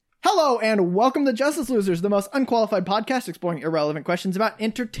Hello and welcome to Justice Losers, the most unqualified podcast exploring irrelevant questions about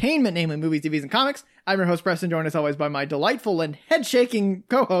entertainment, namely movies, TVs, and comics. I'm your host, Preston, joined as always by my delightful and head-shaking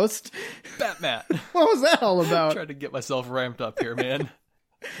co-host, Batman. What was that all about? Trying to get myself ramped up here, man.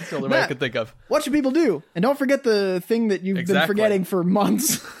 That's the only way I could think of. What should people do? And don't forget the thing that you've been forgetting for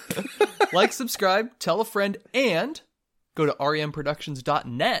months. Like, subscribe, tell a friend, and go to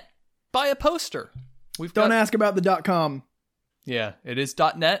remproductions.net. Buy a poster. Don't ask about the .com. Yeah, it is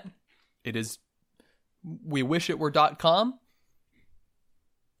 .net. It is. We wish it were .com.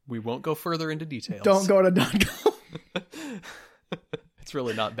 We won't go further into details. Don't go to .com. It's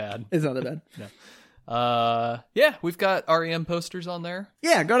really not bad. It's not that bad. No. Yeah, we've got REM posters on there.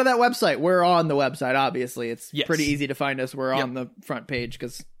 Yeah, go to that website. We're on the website, obviously. It's Yes. pretty easy to find us. We're on the front page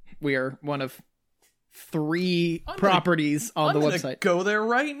because we are one of 3 properties on the website. Go there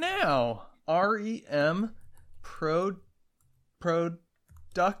right now. REM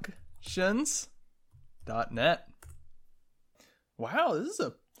Productions.net. Wow, this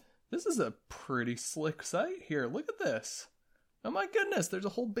is a pretty slick site here. Look at this. Oh my goodness, there's a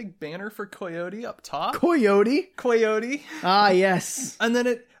whole big banner for Coyote up top. Coyote? Ah, yes. And then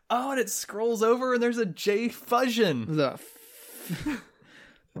it scrolls over and there's a J Fuzzion. I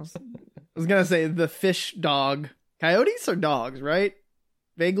was going to say the fish dog. Coyotes are dogs, right?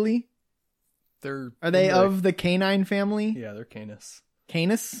 Vaguely? Are they of the canine family? Yeah, they're Canis.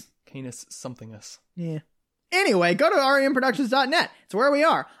 Canis? Canis somethingus. Yeah. Anyway, go to remproductions.net. It's where we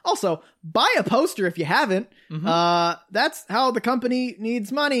are. Also, buy a poster if you haven't. Mm-hmm. That's how the company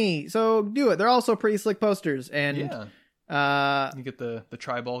needs money. So do it. They're also pretty slick posters. And you get the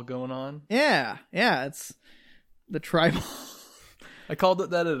tribal going on. Yeah, it's the tribal. I called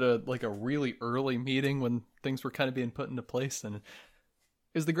it that at a really early meeting when things were kind of being put into place, and it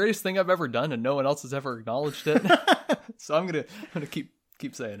was the greatest thing I've ever done, and no one else has ever acknowledged it. So I'm gonna keep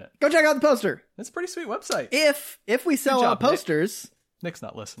saying it. Go check out the poster. It's a pretty sweet website. If we sell out posters, Nick's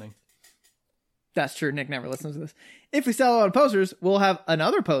not listening. That's true. Nick never listens to this. If we sell out posters, we'll have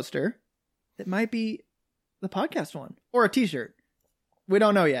another poster that might be the podcast one or a T-shirt. We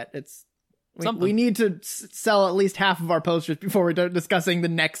don't know yet. We need to sell at least half of our posters before we start discussing the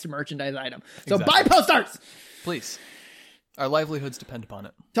next merchandise item. So buy posters, please. Our livelihoods depend upon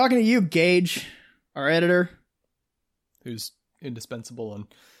it. Talking to you, Gage, our editor, who's indispensable and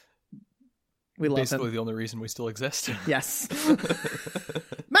we love basically him. The only reason we still exist. Yes.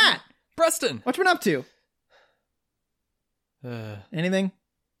 Matt, Preston, what you been up to? Anything?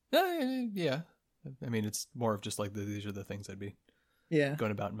 Yeah. I mean, it's more of just like these are the things I'd be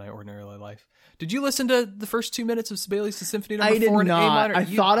going about in my ordinary life. Did you listen to the first 2 minutes of Sibelius' Symphony No. 4 in A minor? I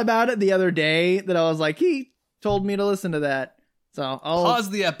thought about it the other day that I was like, he told me to listen to that. So I'll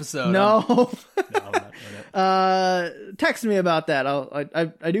pause the episode. No. No, I'm not doing it. Text me about that.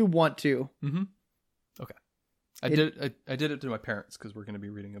 I do want to. Mm-hmm. Okay. I did it to my parents because we're going to be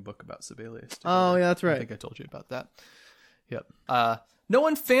reading a book about Sibelius together. Oh, yeah, that's right. I think I told you about that. Yep. No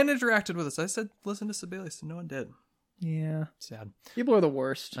one fan interacted with us. I said listen to Sibelius and no one did. Yeah. Sad. People are the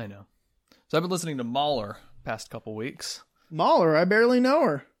worst. I know. So I've been listening to Mahler past couple weeks. Mahler, I barely know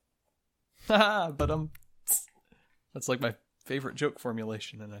her. But that's like my favorite joke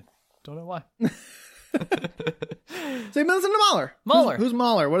formulation, and I don't know why. So you've been listening to Mahler. Mahler. Who's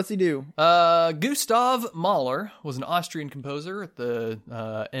Mahler? What does he do? Gustav Mahler was an Austrian composer at the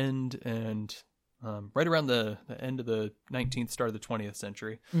end and right around the end of the 19th, start of the 20th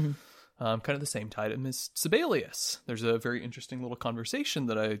century. Mm-hmm. Kind of the same time as Sibelius. There's a very interesting little conversation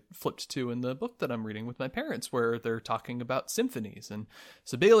that I flipped to in the book that I'm reading with my parents where they're talking about symphonies. And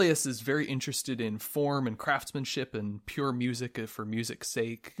Sibelius is very interested in form and craftsmanship and pure music for music's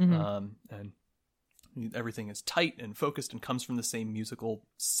sake. Mm-hmm. And everything is tight and focused and comes from the same musical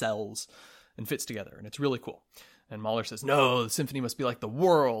cells and fits together. And it's really cool. And Mahler says, no, the symphony must be like the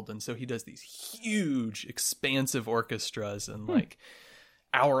world. And so he does these huge, expansive orchestras and like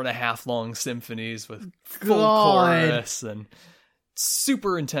hour-and-a-half long symphonies with full chorus and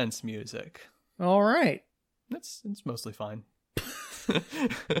super intense music. All right. It's mostly fine.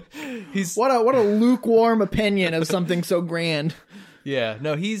 What a lukewarm opinion of something so grand. Yeah,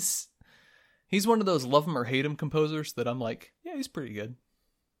 no, he's one of those love him or hate him composers that I'm like, yeah, he's pretty good.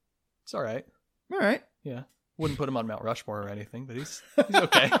 It's all right. All right. Yeah. Wouldn't put him on Mount Rushmore or anything, but he's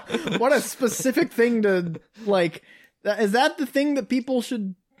okay. What a specific thing to like. Is that the thing that people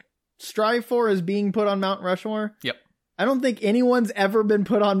should strive for, is being put on Mount Rushmore? Yep. I don't think anyone's ever been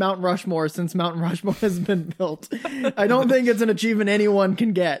put on Mount Rushmore since Mount Rushmore has been built. I don't think it's an achievement anyone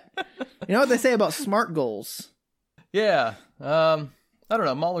can get. You know what they say about SMART goals? Yeah. I don't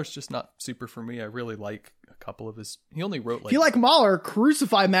know. Mahler's just not super for me. I really like couple of his. He only wrote If you like Mahler,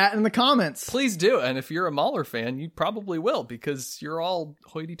 crucify Matt in the comments. Please do, and if you're a Mahler fan, you probably will because you're all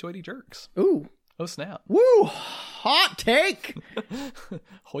hoity-toity jerks. Ooh. Oh snap! Woo! Hot take.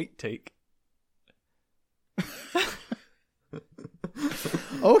 Hoyt take.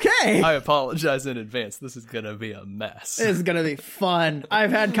 Okay. I apologize in advance. This is gonna be a mess. This is gonna be fun.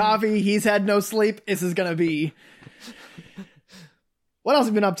 I've had coffee. He's had no sleep. This is gonna be. What else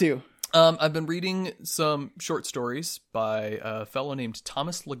have you been up to? I've been reading some short stories by a fellow named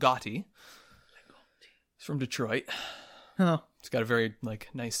Thomas Ligotti. He's from Detroit. Oh, He's got a very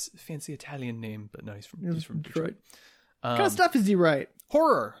nice, fancy Italian name, but no, he's from Detroit. What kind of stuff is he write?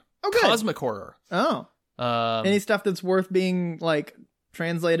 Horror. Oh, good. Cosmic horror. Oh. Any stuff that's worth being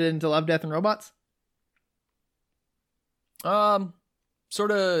translated into Love, Death, and Robots?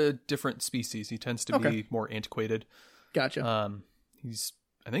 Sort of different species. He tends to be more antiquated. Gotcha. He's,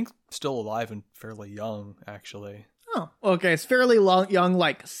 I think, still alive and fairly young, actually. Oh, okay. It's fairly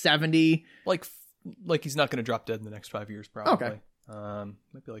young, 70. Like he's not going to drop dead in the next 5 years, probably. Okay.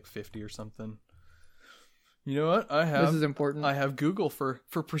 Might be 50 or something. You know what? This is important. I have Google for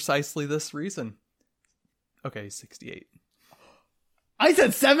precisely this reason. Okay, he's 68. I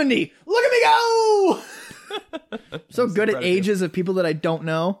said 70. Look at me go! So good at ages of people that I don't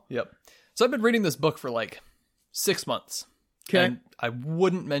know. Yep. So I've been reading this book for 6 months. Okay. And I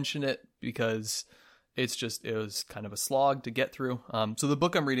wouldn't mention it because it was kind of a slog to get through. So the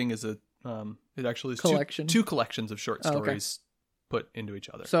book I'm reading is it actually is collection. Two collections of short stories put into each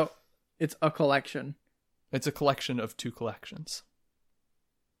other. So it's a collection. It's a collection of two collections.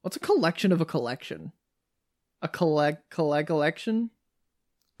 What's a collection of a collection? A collection?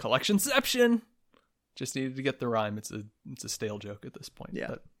 Collectionception. Just needed to get the rhyme. It's a stale joke at this point. Yeah.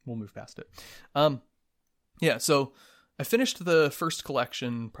 But we'll move past it. Yeah, so I finished the first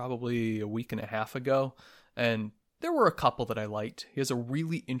collection probably a week and a half ago, and there were a couple that I liked. He has a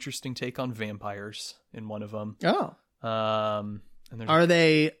really interesting take on vampires in one of them. Oh. And are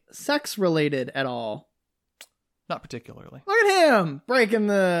they sex related at all? Not particularly. Look at him breaking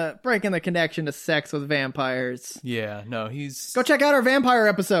the connection to sex with vampires. Yeah, no, he's... Go check out our vampire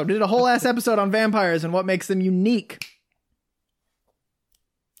episode. We did a whole ass episode on vampires and what makes them unique.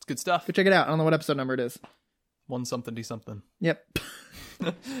 It's good stuff. Go check it out. I don't know what episode number it is. 1-something. Yep.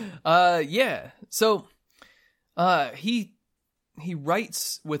 Yeah. So, he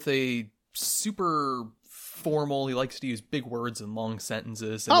writes with a super formal. He likes to use big words and long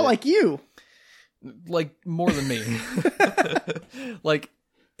sentences. And like you. More than me.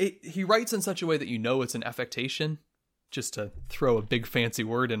 He writes in such a way that it's an affectation. Just to throw a big fancy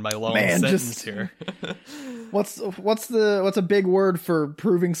word in my long sentence here. What's a big word for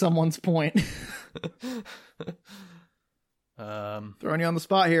proving someone's point? Throwing you on the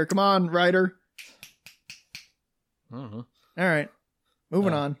spot here. Come on, writer. I don't know. All right.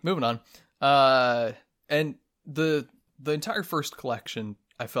 Moving on. And the entire first collection,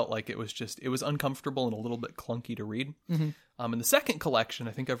 I felt like it was uncomfortable and a little bit clunky to read. Mm-hmm. In the second collection,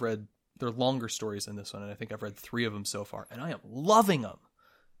 I think there are longer stories in this one, and I think I've read 3 of them so far, and I am loving them.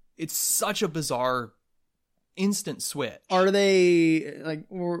 It's such a bizarre instant switch. Are they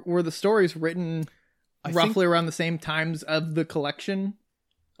were the stories written roughly around the same times of the collection?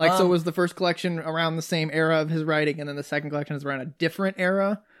 So was the first collection around the same era of his writing, and then the second collection is around a different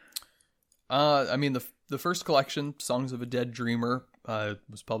era? I mean, the first collection, Songs of a Dead Dreamer,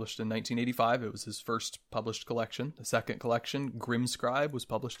 was published in 1985. It was his first published collection. The second collection, Grimscribe, was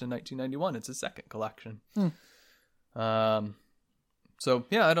published in 1991. It's his second collection. So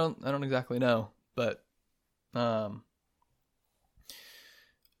yeah, I don't exactly know, but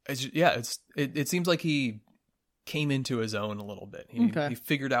it seems like he came into his own a little bit. He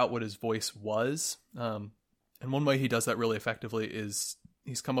figured out what his voice was. And one way he does that really effectively is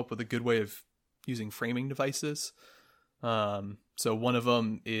he's come up with a good way of using framing devices. So one of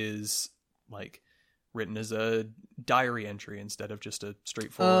them is written as a diary entry instead of just a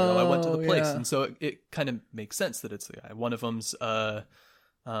straightforward, I went to the place. Yeah. And so it kind of makes sense that it's the guy. One of them's a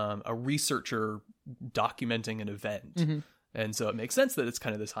researcher documenting an event. Mm-hmm. And so it makes sense that it's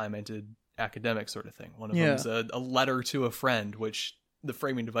kind of this high-minded academic sort of thing. One of them's a letter to a friend, which the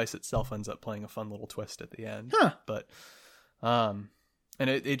framing device itself ends up playing a fun little twist at the end. Huh. But, and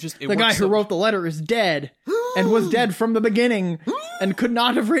it the guy who wrote the letter is dead and was dead from the beginning and could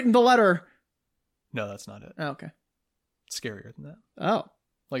not have written the letter. No, that's not it. Oh, okay. It's scarier than that. Oh.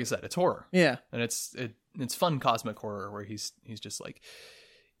 Like I said, it's horror. Yeah. And it's fun cosmic horror where he's just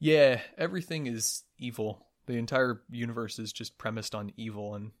yeah, everything is evil. The entire universe is just premised on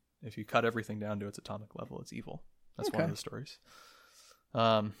evil, and if you cut everything down to its atomic level, it's evil. That's one of the stories.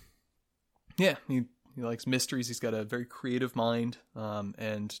 Yeah, he He likes mysteries. He's got a very creative mind.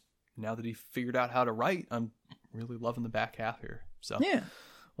 And now that he figured out how to write, I'm really loving the back half here. So Yeah.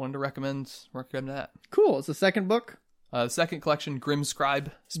 wanted to recommend that. Cool. It's the second book. The second collection, Grim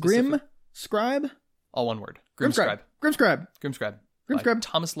Scribe. Grim Scribe? All one word. Grim Scribe. Grim Scribe. Grim Scribe. Grim by Scribe.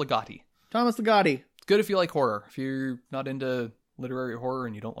 Thomas Ligotti. Thomas Ligotti. It's good if you like horror. If you're not into literary horror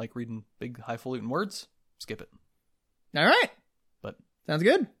and you don't like reading big, highfalutin words, skip it. All right. But sounds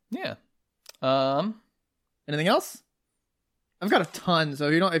good. Yeah. Anything else? I've got a ton, so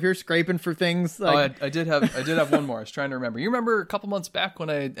if you're scraping for things like I did have one more. I was trying to remember. You remember a couple months back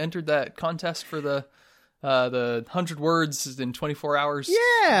when I entered that contest for the 100 words in 24 hours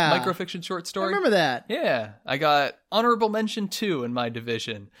microfiction short I story? remember that. Yeah. I got honorable mention 2 in my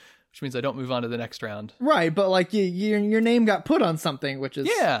division, which means I don't move on to the next round. Right, but like your name got put on something, which is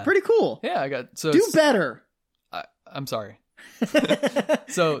pretty cool. Yeah, Do better. I'm sorry.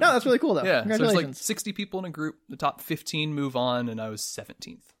 So no, that's really cool though. Yeah, Congratulations. so there's like 60 people in a group. The top 15 move on, and I was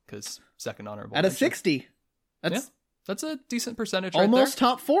 17th because second honorable out of mention. 60. That's a decent percentage. Almost right there.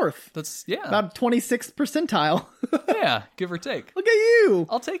 top fourth. That's about 26th percentile. Yeah, give or take. Look at you.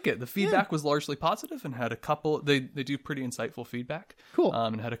 I'll take it. The feedback was largely positive and had a couple. They do pretty insightful feedback. Cool.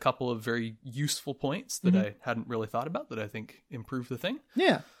 And had a couple of very useful points that I hadn't really thought about that I think improved the thing.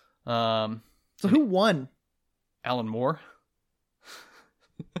 Yeah. So who won? Alan Moore.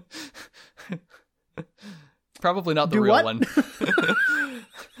 Probably not the Do real what? one.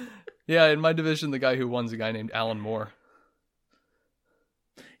 Yeah, in my division, the guy who won's a guy named Alan Moore.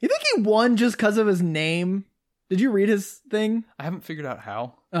 You think he won just because of his name? Did you read his thing? I haven't figured out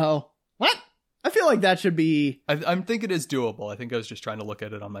how. Oh. What? I feel like that should be... I think it is doable. I think I was just trying to look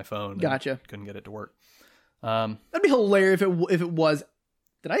at it on my phone. Gotcha. Couldn't get it to work. That'd be hilarious if it was...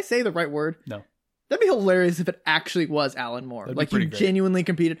 Did I say the right word? No. That'd be hilarious if it actually was Alan Moore. That'd be like pretty you great. genuinely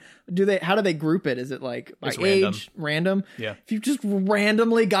competed. How do they group it? Is it like by It's age? Random? Yeah. If you just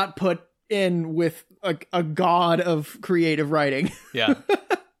randomly got put in with a god of creative writing. Yeah.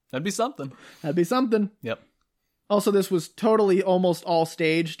 That'd be something. That'd be something. Yep. Also, this was totally almost all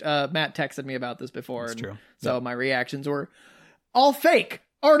staged. Matt texted me about this before. That's true. So my reactions were all fake.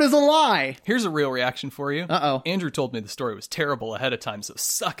 Art is a lie. Here's a real reaction for you. Uh-oh. Andrew told me the story was terrible ahead of time, so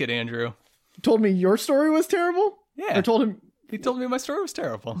suck it, Andrew. Told me your story was terrible? Yeah. Or told him... He told me my story was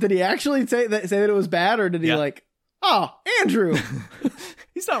terrible. Did he actually say that it was bad, or did he like... Oh, Andrew.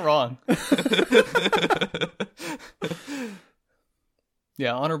 He's not wrong.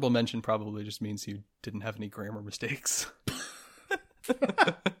 Yeah, honorable mention probably just means you didn't have any grammar mistakes.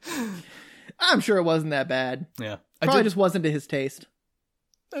 I'm sure it wasn't that bad. Yeah. Probably just wasn't to his taste.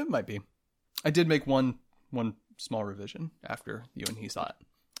 It might be. I did make one small revision after you and he saw it.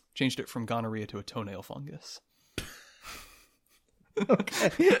 Changed it from gonorrhea to a toenail fungus.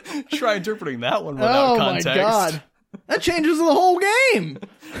 Okay. Try interpreting that one without context. Oh my god. That changes the whole game.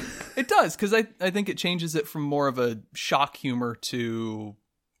 It does, because I think it changes it from more of a shock humor to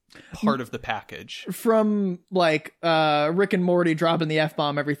part of the package. From like Rick and Morty dropping the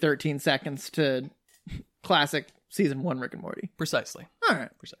F-bomb every 13 seconds to classic season 1 Rick and Morty. Precisely. All right.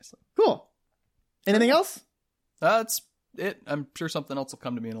 Precisely. Cool. Anything else? That's it. I'm sure something else will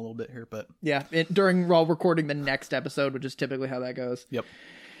come to me in a little bit here, but Yeah, while recording the next episode, which is typically how that goes. Yep.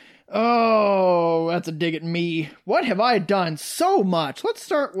 Oh, that's a dig at me. What have I done? So much. Let's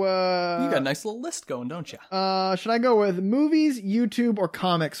start with... You got a nice little list going, don't you? Should I go with movies, YouTube, or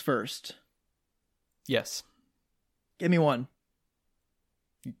comics first? Yes. Give me one.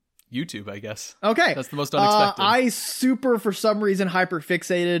 YouTube, I guess. Okay. That's the most unexpected. I for some reason, hyper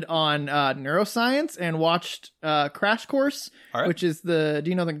fixated on neuroscience and watched Crash Course, All right. which is do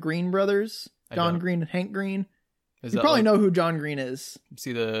you know the Green brothers? I John don't. Green and Hank Green? Is You that probably like- know who John Green is.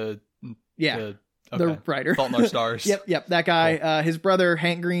 See the Yeah. okay. The writer. Fault in Our Stars. Yep, that guy. His brother,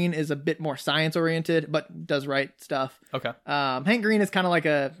 Hank Green, is a bit more science-oriented, but does write stuff. Okay. Hank Green is kind of like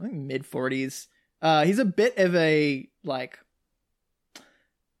a mid-40s. He's a bit of a, like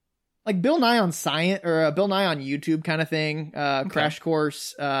Bill Nye on Science, or Bill Nye on YouTube kind of thing. Crash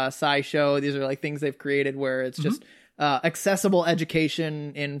Course, SciShow. These are like things they've created where it's just accessible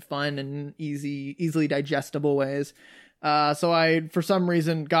education in fun and easily digestible ways. So I, for some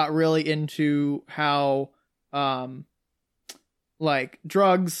reason, got really into how, like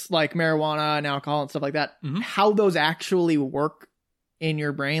drugs, like marijuana and alcohol and stuff like that, how those actually work in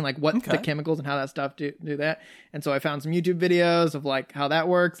your brain, like what the chemicals and how that stuff do that. And so I found some YouTube videos of like how that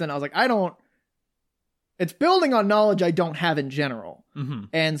works. And I was like, it's building on knowledge I don't have in general. Mm-hmm.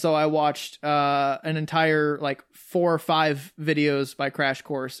 And so I watched an entire like 4 or 5 videos by Crash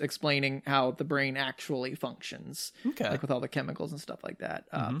Course explaining how the brain actually functions, Okay. like with all the chemicals and stuff like that.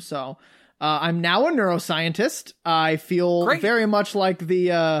 So I'm now a neuroscientist. I feel Great. very much like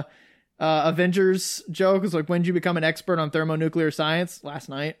the Avengers joke. It's like, when did you become an expert on thermonuclear science? Last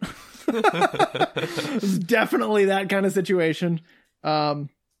night. It's definitely that kind of situation.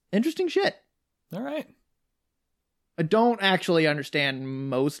 Interesting shit. All right. I don't actually understand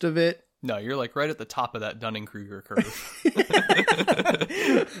most of it. No, you're like right at the top of that Dunning-Kruger curve.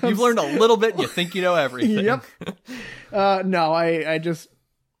 You've learned a little bit and you think you know everything. Yep. No, it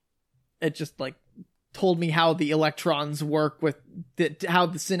just like told me how the electrons work with how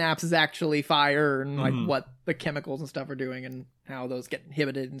the synapses actually fire and like what the chemicals and stuff are doing and how those get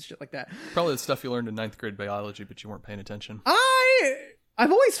inhibited and shit like that. Probably the stuff you learned in 9th grade biology, but you weren't paying attention.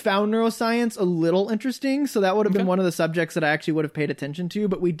 I've always found neuroscience a little interesting, so that would have been one of the subjects that I actually would have paid attention to,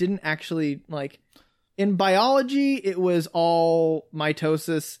 but we didn't actually, like, in biology, it was all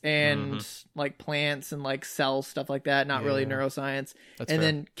mitosis and, like, plants and, like, cells, stuff like that, not really neuroscience. That's and fair.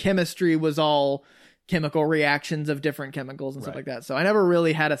 then chemistry was all chemical reactions of different chemicals and stuff like that, so I never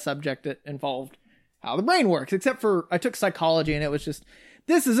really had a subject that involved how the brain works, except for, I took psychology, and it was just,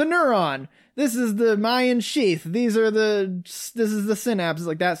 this is a neuron. This is the Mayan sheath. This is the synapses,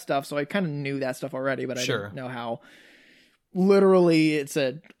 like that stuff. So I kind of knew that stuff already, but I didn't know how literally it's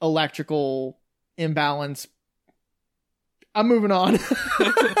an electrical imbalance. I'm moving on.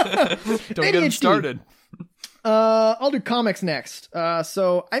 Don't get him started. I'll do comics next.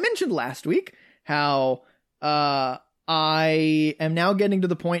 So I mentioned last week how I am now getting to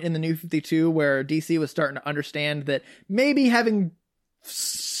the point in the New 52 where DC was starting to understand that maybe having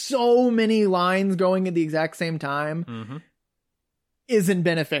so many lines going at the exact same time isn't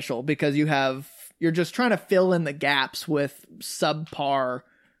beneficial, because you're just trying to fill in the gaps with subpar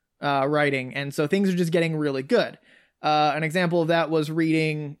writing, and so things are just getting really good. An example of that was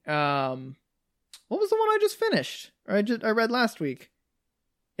reading what was the one I just finished? I read last week.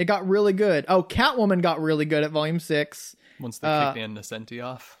 It got really good. Oh, Catwoman got really good at volume 6. Once they kicked Ann Nesenti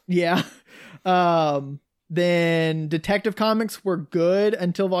off. Yeah. Then Detective Comics were good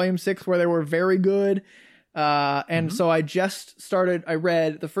until volume 6, where they were very good. And so I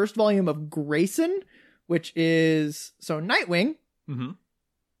read the first volume of Grayson, which is, so Nightwing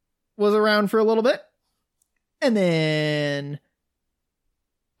was around for a little bit. And then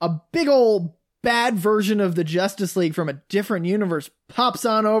a big old bad version of the Justice League from a different universe pops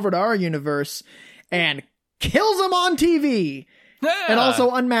on over to our universe and kills him on TV. And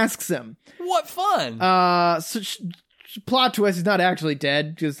also unmasks him. What fun! Plot twist: he's not actually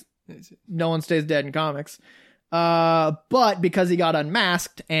dead, because no one stays dead in comics. But because he got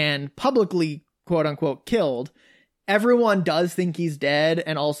unmasked and publicly, quote unquote, killed, everyone does think he's dead,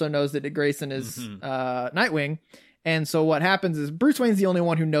 and also knows that Grayson is Nightwing. And so what happens is Bruce Wayne's the only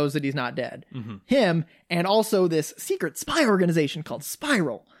one who knows that he's not dead. Him, and also this secret spy organization called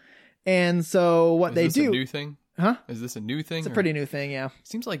Spiral. And so what they do? A new thing? Huh? Is this a new thing? It's a pretty new thing, yeah.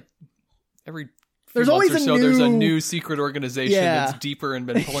 Seems like every there's few always months or a so, new... there's a new secret organization that's deeper and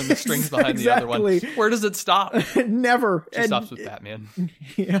been pulling the strings behind the other one. Where does it stop? Never. It stops with Batman.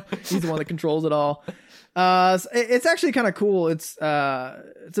 Yeah, he's the one that controls it all. It's actually kind of cool. It's a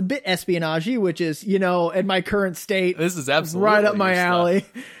bit espionage-y, which is, in my current state, this is absolutely right up my your alley.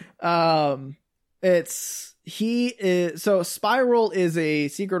 So Spiral is a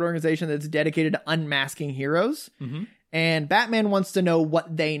secret organization that's dedicated to unmasking heroes, and Batman wants to know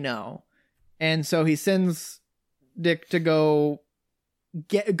what they know, and so he sends Dick to go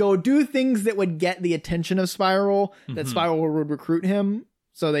do things that would get the attention of Spiral, that Spiral would recruit him,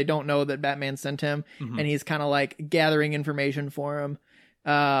 so they don't know that Batman sent him, and he's kind of like gathering information for him.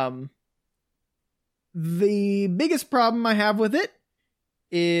 The biggest problem I have with it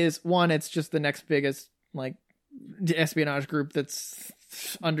is, one, it's just the next biggest like espionage group that's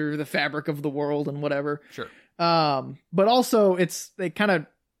under the fabric of the world and whatever. Sure. But also they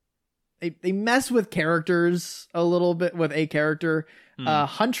mess with characters a little bit with a character.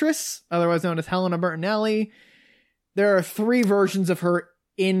 Huntress, otherwise known as Helena Bertinelli. There are 3 versions of her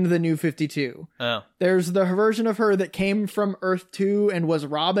in the New 52. Oh. There's the version of her that came from Earth 2 and was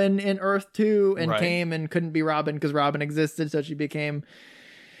Robin in Earth 2 and came and couldn't be Robin because Robin existed, so she became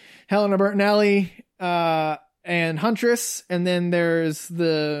Helena Bertinelli and Huntress. And then there's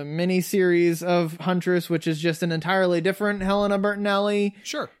the mini-series of Huntress, which is just an entirely different Helena Bertinelli.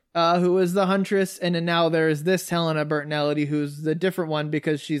 Sure. Who is the Huntress, and then now there's this Helena Bertinelli, who's the different one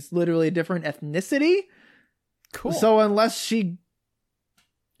because she's literally a different ethnicity. Cool. So unless she,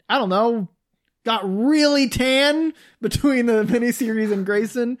 I don't know, got really tan between the miniseries and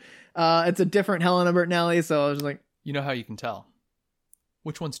Grayson, it's a different Helena Bertinelli. So I was like, you know how you can tell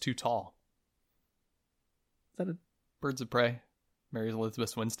which one's too tall? Is that a Birds of Prey? Mary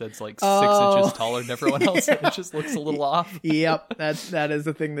Elizabeth Winstead's like 6 Oh. inches taller than everyone else. Yeah. It just looks a little off. Yep, that is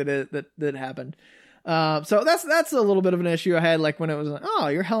the thing that happened. So that's a little bit of an issue I had, like when it was like, oh,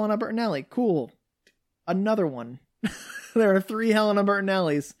 you're Helena Bertinelli, cool. Another one. There are 3 Helena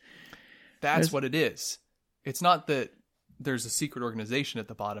Bertinellis. That's what it is. It's not that there's a secret organization at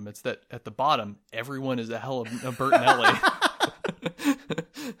the bottom. It's that at the bottom, everyone is a Helena Bertinelli.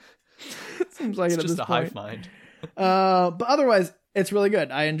 Seems like It's it at just this a point. hive mind. But otherwise, it's really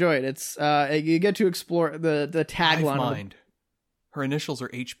good. I enjoy it. It's you get to explore the Hive tagline. mind. Her initials are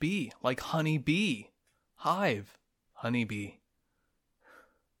HB, like honey bee. Hive. Honey bee.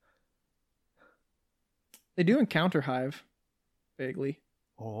 They do encounter Hive, vaguely,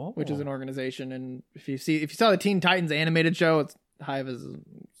 Oh. which is an organization. And if you saw the Teen Titans animated show, Hive is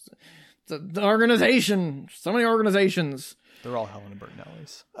it's an organization. So many organizations. They're all Helena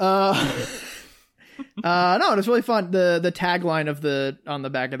Bertinellis. No, it's really fun. The tagline on the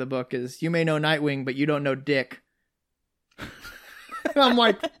back of the book is, "You may know Nightwing, but you don't know Dick." I'm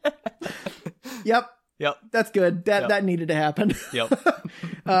like, yep, that's good. That needed to happen. Yep.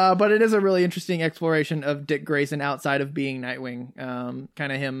 But it is a really interesting exploration of Dick Grayson outside of being Nightwing.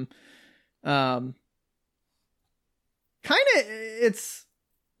 Kind of him. It's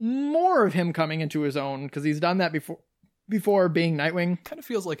more of him coming into his own, because he's done that before being Nightwing. Kind of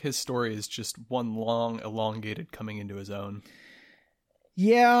feels like his story is just one long, elongated coming into his own.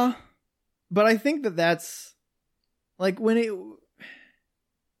 Yeah, but I think that's like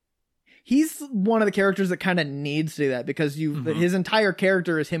he's one of the characters that kind of needs to do that, because his entire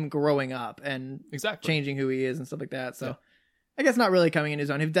character is him growing up and Exactly. changing who he is and stuff like that. So Yeah. I guess not really coming into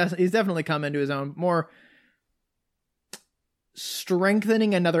his own. He's definitely come into his own, more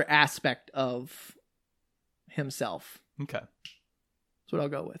strengthening another aspect of himself. Okay. That's what I'll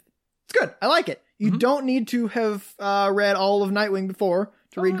go with. It's good. I like it. You don't need to have read all of Nightwing before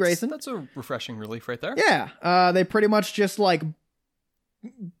to read Grayson. That's a refreshing relief right there. Yeah. They pretty much just like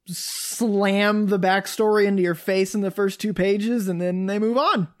slam the backstory into your face in the first 2 pages, and then they move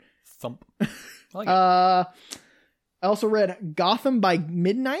on. Thump. I like it. I also read Gotham by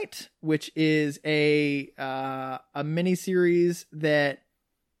Midnight, which is a miniseries that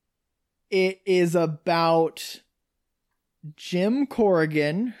it is about Jim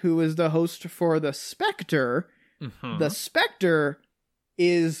Corrigan, who is the host for The Spectre. Mhm. The Spectre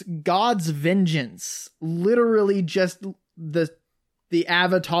is God's vengeance, literally just the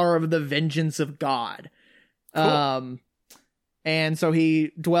avatar of the vengeance of God. Cool. And so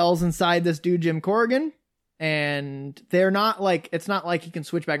he dwells inside this dude, Jim Corrigan, and they're not like, it's not like he can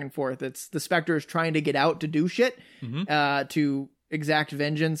switch back and forth. It's the Spectre is trying to get out to do shit, to exact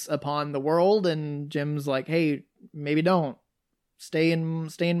vengeance upon the world. And Jim's like, hey, maybe don't stay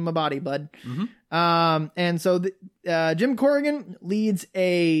in my body, bud. And so Jim Corrigan leads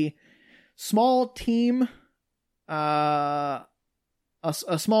a small team, a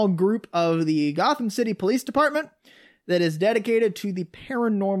small group of the Gotham City Police Department that is dedicated to the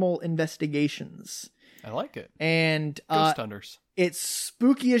paranormal investigations. I like it. And Ghost hunters. it's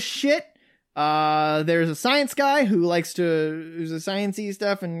spooky as shit. There's a science guy who's a sciencey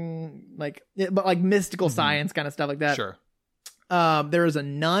stuff and but like mystical science kind of stuff like that. Sure. There is a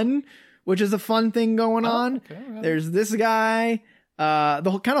nun, which is a fun thing going on. Okay, right. There's this guy.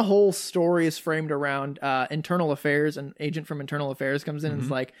 The whole story is framed around internal affairs. An agent from internal affairs comes in and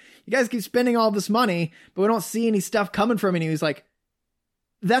is like, you guys keep spending all this money, but we don't see any stuff coming from it. And he's like,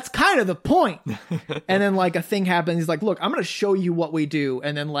 that's kind of the point. And then like a thing happens. He's like, look, I'm going to show you what we do.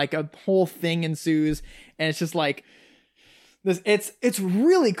 And then like a whole thing ensues. And it's just like this. It's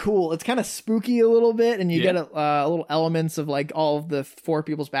really cool. It's kind of spooky a little bit. And you get a little elements of like all of the 4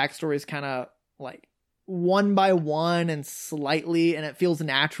 people's backstories kind of like one by one and slightly, and it feels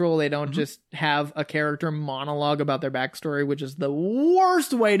natural. They don't just have a character monologue about their backstory, which is the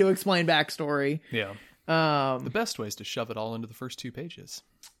worst way to explain backstory. Yeah. The best way is to shove it all into the first 2 pages.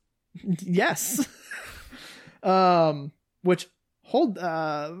 Yes. Which put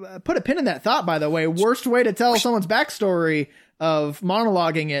a pin in that thought, by the way. Worst way to tell someone's backstory of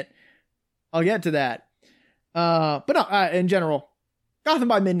monologuing it. I'll get to that. But no, in general, Gotham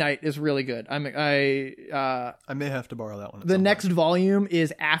by Midnight is really good. I may have to borrow that one. The next volume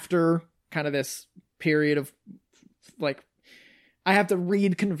is after kind of this period of like, I have to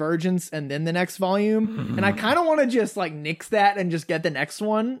read Convergence and then the next volume. And I kind of want to just like nix that and just get the next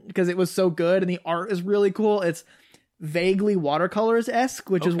one because it was so good and the art is really cool. It's vaguely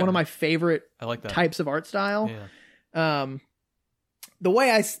watercolors-esque, which is one of my favorite types of art style. Yeah.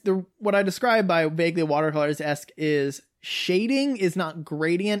 What I describe by vaguely watercolors-esque is shading is not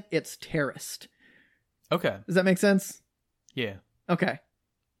gradient, it's terraced. Okay. Does that make sense? Yeah. Okay.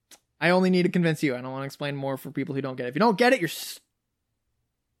 I only need to convince you. I don't want to explain more for people who don't get it. If you don't get it,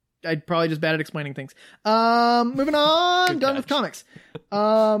 I'd probably just bad at explaining things. Moving on. Done with comics.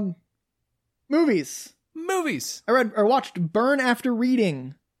 Movies. I read or watched Burn After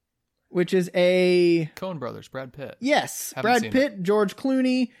Reading, which is a Coen Brothers, Brad Pitt. Yes, Brad Pitt, George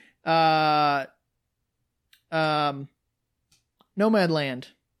Clooney, Nomadland.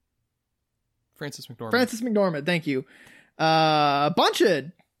 Frances McDormand, thank you. A bunch of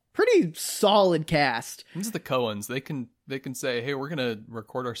pretty solid cast. This is the Coens. They can say, hey, we're gonna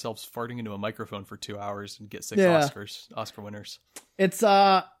record ourselves farting into a microphone for 2 hours and get 6 Oscar winners. It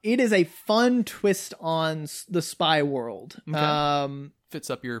is a fun twist on the spy world. Okay. Fits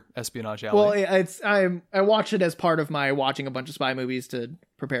up your espionage alley. Well, I watch it as part of my watching a bunch of spy movies to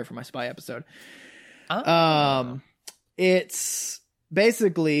prepare for my spy episode. It's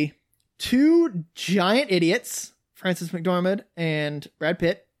basically two giant idiots, Frances McDormand and Brad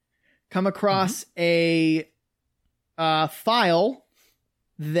Pitt, come across a file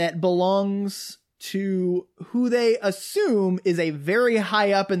that belongs to who they assume is a very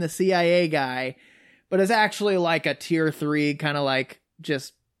high up in the CIA guy, but is actually like a tier 3 kind of like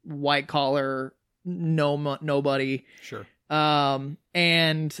just white collar nobody. Sure. And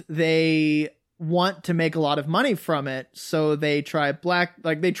they want to make a lot of money from it, so they try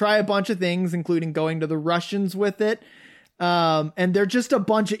a bunch of things, including going to the Russians with it. And they're just a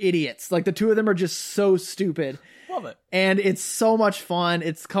bunch of idiots. Like, the two of them are just so stupid. Love it. And it's so much fun.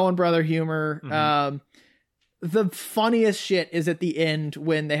 It's Coen brother humor. Mm-hmm. The funniest shit is at the end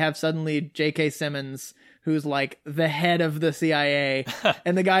when they have suddenly J.K. Simmons, who's like the head of the CIA,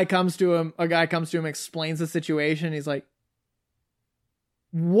 and a guy comes to him, explains the situation. He's like,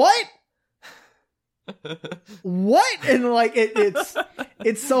 what? What? And like it's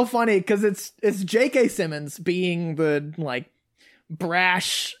so funny because it's J.K. Simmons being the like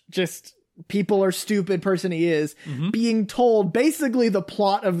brash, just people are stupid person he is, being told basically the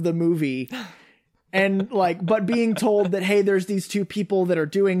plot of the movie, and like, but being told that, hey, there's these two people that are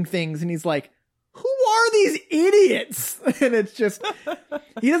doing things, and he's like, who are these idiots? And it's just,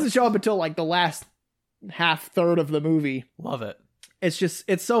 he doesn't show up until like the last half third of the movie. Love it.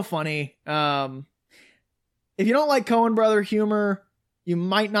 It's so funny. If you don't like Coen brother humor, you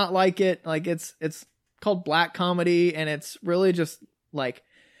might not like it. Like, it's called black comedy, and it's really just like,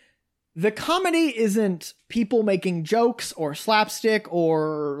 the comedy isn't people making jokes or slapstick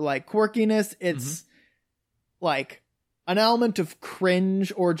or like quirkiness. It's like an element of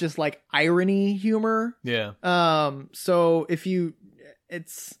cringe or just like irony humor. Yeah. So if you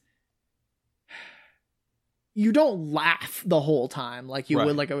don't laugh the whole time like you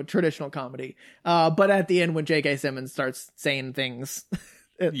would like a traditional comedy. But at the end, when J.K. Simmons starts saying things,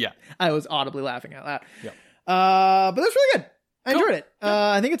 I was audibly laughing out loud. Yeah. But that's really good. I enjoyed it.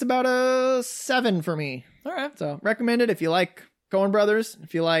 I think it's about a 7 for me. All right. So recommend it if you like Coen Brothers,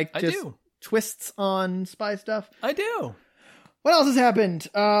 if you like just twists on spy stuff. I do. What else has happened?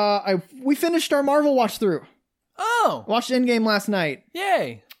 We finished our Marvel watch through. Oh. Watched Endgame last night.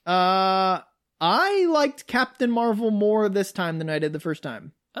 Yay. I liked Captain Marvel more this time than I did the first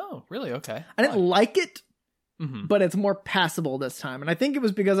time. Oh, really? Okay. I didn't like it, but it's more passable this time. And I think it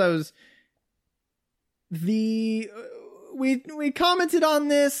was because we commented on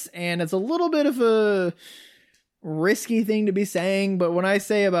this, and it's a little bit of a risky thing to be saying, but when I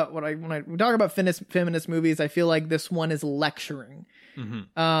say about when I talk about feminist movies, I feel like this one is lecturing.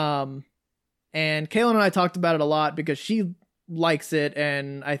 And Kaylin and I talked about it a lot because she likes it,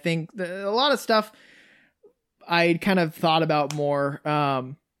 and I think a lot of stuff I kind of thought about more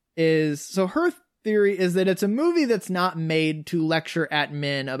so her theory is that it's a movie that's not made to lecture at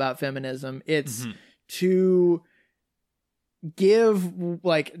men about feminism. It's to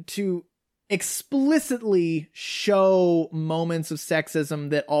to explicitly show moments of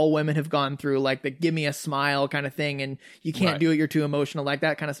sexism that all women have gone through, like the give me a smile kind of thing, and you can't do it, you're too emotional, like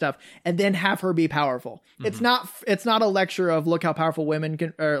that kind of stuff, and then have her be powerful. It's not a lecture of look how powerful women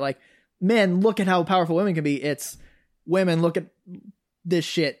can, or like men look at how powerful women can be. It's women look at this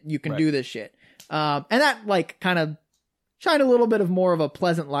shit, you can do this shit. And that like kind of shined a little bit of more of a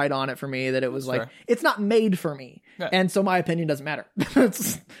pleasant light on it for me, that it was like, it's not made for me. And so my opinion doesn't matter.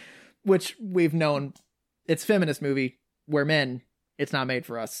 Which we've known, it's feminist movie where men, it's not made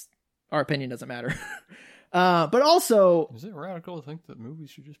for us. Our opinion doesn't matter. But also, is it radical to think that movies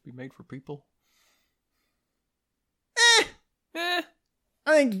should just be made for people? I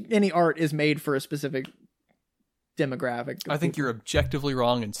think any art is made for a specific demographic. I think you're objectively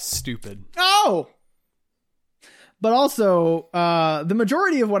wrong and stupid. Oh! But also, the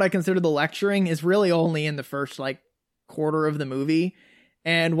majority of what I consider the lecturing is really only in the first, like, quarter of the movie.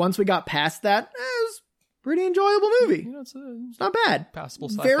 And once we got past that, it was a pretty enjoyable movie. You know, it's not bad. Passable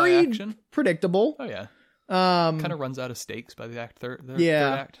sci-fi Very action. predictable. Oh yeah. Kind of runs out of stakes by the third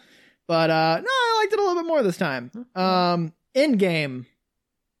yeah. act. But no, I liked it a little bit more this time. Endgame.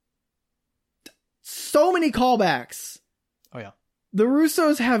 So many callbacks. Oh yeah. The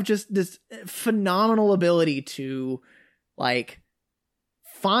Russos have just this phenomenal ability to like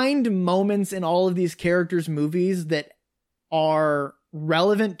find moments in all of these characters' movies that are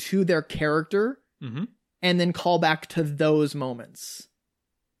relevant to their character and then call back to those moments.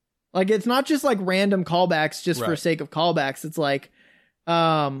 Like, it's not just like random callbacks just for sake of callbacks. It's like,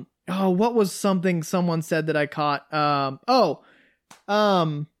 what was something someone said that I caught?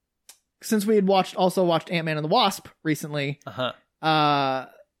 Since we had watched Ant-Man and the Wasp recently,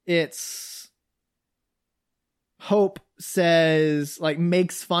 it's Hope says, like,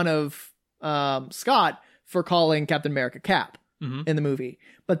 makes fun of Scott for calling Captain America Cap in the movie.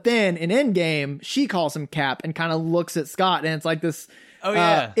 But then in Endgame, she calls him Cap and kind of looks at Scott, and it's like this. Oh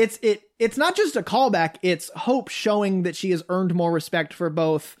yeah. It's not just a callback. It's Hope showing that she has earned more respect for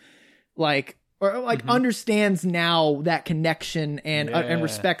both, understands now that connection and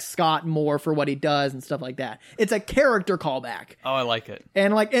respects Scott more for what he does and stuff like that. It's a character callback. Oh, I like it.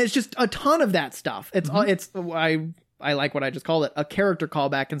 And it's just a ton of that stuff. I like what I just called it, a character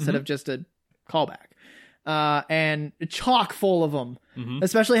callback instead of just a callback. And chock full of them,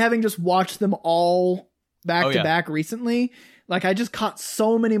 especially having just watched them all back to back recently. Like, I just caught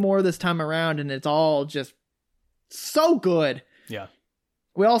so many more this time around, and it's all just so good. Yeah.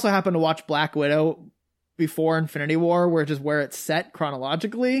 We also happened to watch Black Widow before Infinity War, where it's set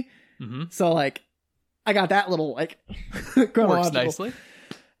chronologically. So, like, I got that little, like, chronological. Works nicely.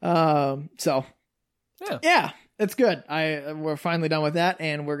 So, yeah, it's good. We're finally done with that,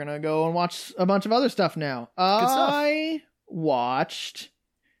 and we're going to go and watch a bunch of other stuff now. Good stuff. I watched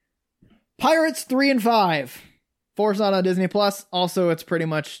Pirates 3 and 5. 4's not on Disney Plus. Also, it's pretty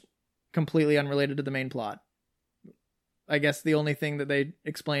much completely unrelated to the main plot. I guess the only thing that they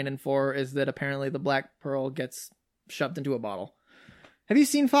explain in 4 is that apparently the Black Pearl gets shoved into a bottle. Have you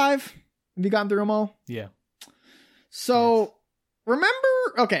seen 5? Have you gotten through them all? Yeah. So, remember...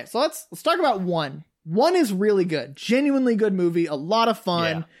 Okay, so let's talk about 1. 1 is really good. Genuinely good movie. A lot of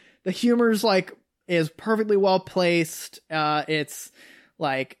fun. Yeah. The humor's, is perfectly well placed. It's,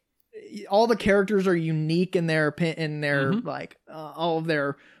 all the characters are unique in their all of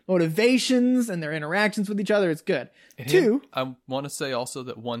their motivations and their interactions with each other. It's good. 2, I want to say also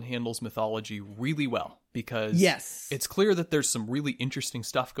that 1 handles mythology really well, because it's clear that there's some really interesting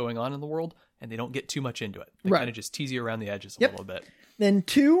stuff going on in the world, and they don't get too much into it. They kind of just tease you around the edges a little bit. Then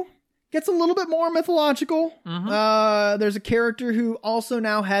 2 gets a little bit more mythological. There's a character who also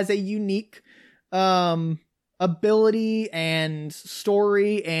now has a unique ability and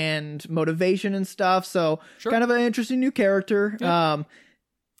story and motivation and stuff. So kind of an interesting new character. Yeah.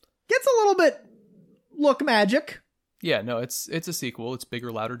 Gets a little bit look magic. Yeah, no, it's a sequel. It's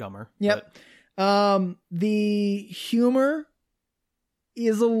bigger, louder, dumber. Yep. But... the humor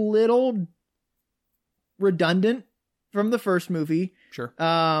is a little redundant from the first movie. Sure.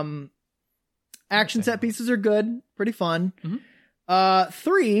 Action set pieces are good, pretty fun.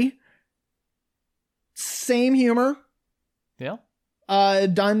 3, same humor. Yeah.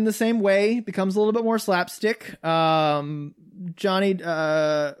 Done the same way, becomes a little bit more slapstick. Johnny,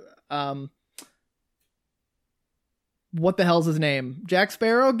 what the hell's his name? Jack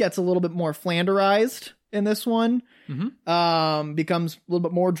Sparrow gets a little bit more Flanderized in this one. Becomes a little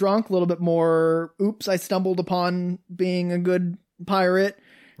bit more drunk, a little bit more, oops, I stumbled upon being a good pirate.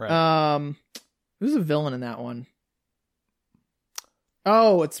 Right. Who's the villain in that one?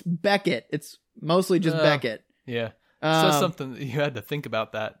 Oh, it's Beckett. It's mostly just Beckett. Yeah. So something that you had to think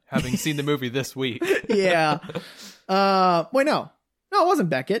about that, having seen the movie this week. Yeah. Wait, no, it wasn't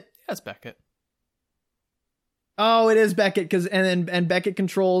Beckett. Yeah, it's Beckett. Oh, it is Beckett, and Beckett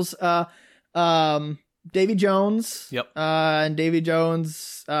controls Davy Jones. Yep. And Davy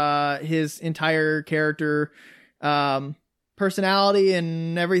Jones, his entire character, personality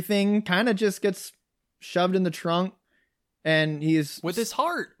and everything kind of just gets shoved in the trunk, and he's with his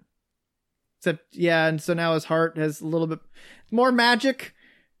heart. Except, yeah, and so now his heart has a little bit more magic.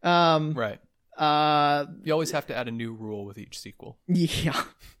 Right. You always have to add a new rule with each sequel. Yeah.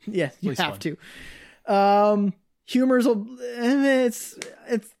 Yeah, you have fun. to. Humor's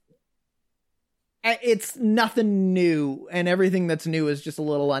it's nothing new, and everything that's new is just a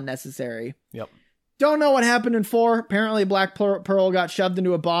little unnecessary. Yep. Don't know what happened in 4. Apparently Black Pearl got shoved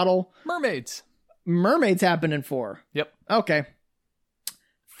into a bottle. Mermaids happened in 4. Yep. Okay.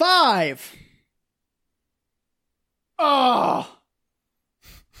 5. Oh,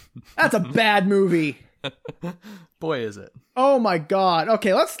 that's a bad movie. Boy, is it. Oh my God.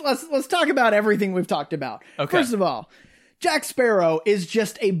 Okay, let's talk about everything we've talked about. Okay. First of all, Jack Sparrow is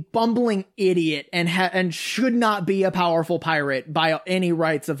just a bumbling idiot and should not be a powerful pirate by any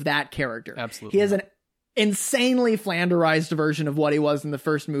rights of that character. Absolutely. He is an insanely Flanderized version of what he was in the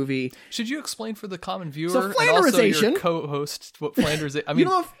first movie. Should you explain for the common viewer So and also Flanderization- your co-host what Flanders is? I mean,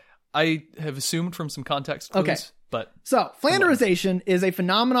 I have assumed from some context clues, Okay. but So, Flanderization is a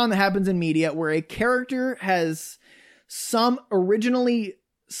phenomenon that happens in media where a character has some originally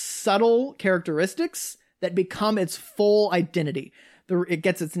subtle characteristics that become its full identity. It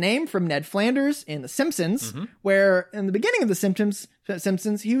gets its name from Ned Flanders in The Simpsons, where in the beginning of The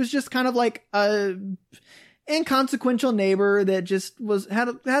Simpsons, he was just kind of like a inconsequential neighbor that just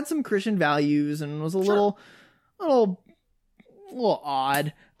had some Christian values and was a little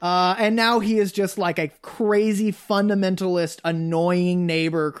odd. And now he is just like a crazy fundamentalist, annoying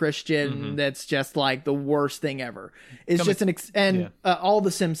neighbor Christian that's just like the worst thing ever. It's just all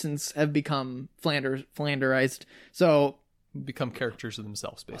the Simpsons have become Flanderized. So become characters of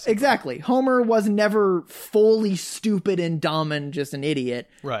themselves, basically. exactly. Homer was never fully stupid and dumb and just an idiot.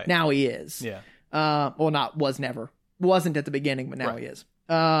 Right. Now he is. Yeah. Wasn't at the beginning, but now he is.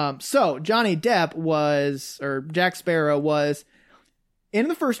 So Johnny Depp or Jack Sparrow was, in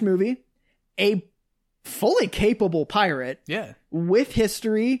the first movie, a fully capable pirate with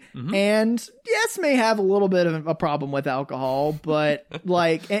history and yes, may have a little bit of a problem with alcohol, but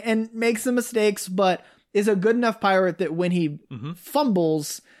and makes some mistakes, but is a good enough pirate that when he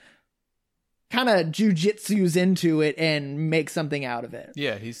fumbles, kind of jujitsus into it and makes something out of it.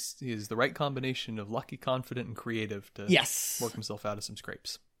 Yeah, he's the right combination of lucky, confident, and creative to work himself out of some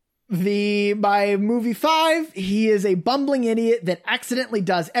scrapes. By movie 5, he is a bumbling idiot that accidentally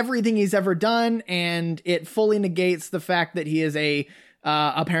does everything he's ever done, and it fully negates the fact that he is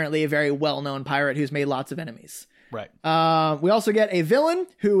apparently a very well-known pirate who's made lots of enemies. Right. We also get a villain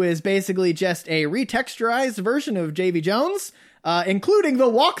who is basically just a retexturized version of Davy Jones, including the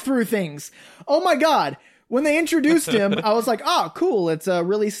walkthrough things. Oh my God. When they introduced him, I was like, oh, cool. It's a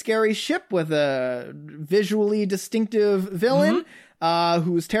really scary ship with a visually distinctive villain.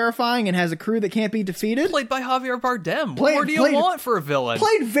 Who's terrifying and has a crew that can't be defeated. Played by Javier Bardem. What more do you want for a villain?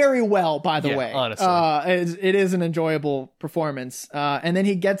 Played very well, by the way. Honestly. It is an enjoyable performance. And then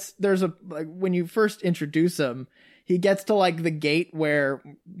when you first introduce him, he gets to like the gate where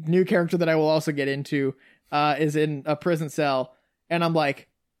new character that I will also get into is in a prison cell. And I'm like,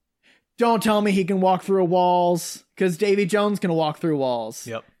 don't tell me he can walk through walls, because Davy Jones can walk through walls.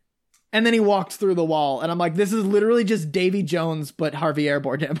 Yep. And then he walks through the wall, and I'm like, this is literally just Davy Jones, but Javier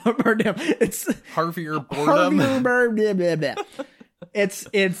Bardem. It's Javier Bardem.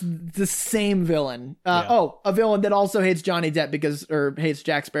 It's the same villain. A villain that also hates Johnny Depp hates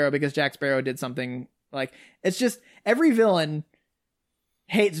Jack Sparrow because Jack Sparrow did something it's just every villain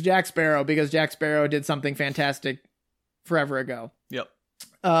hates Jack Sparrow because Jack Sparrow did something fantastic forever ago. Yep.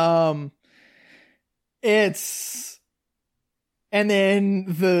 And then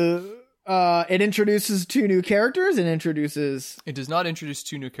it introduces 2 new characters. It does not introduce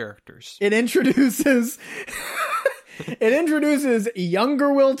 2 new characters. It introduces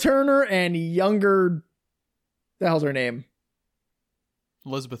younger Will Turner and younger, the hell's her name?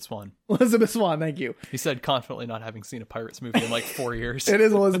 Elizabeth Swann. Elizabeth Swann, thank you. He said confidently, not having seen a Pirates movie in like 4 years. It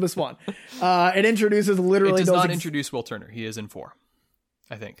is Elizabeth Swann. It introduces literally. It does not introduce Will Turner. He is in 4,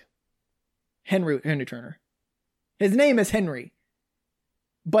 I think. Henry Turner. His name is Henry.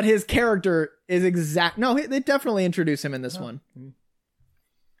 But his character is No, they definitely introduce him in this one. I'm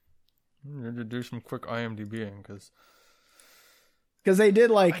going to do some quick IMDbing because they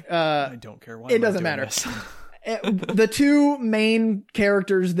did I don't care why. It doesn't matter. The 2 main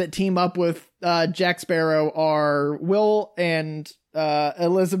characters that team up with Jack Sparrow are Will and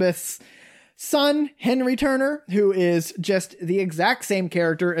Elizabeth's son, Henry Turner, who is just the exact same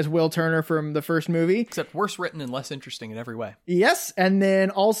character as Will Turner from the first movie. Except worse written and less interesting in every way. Yes, and then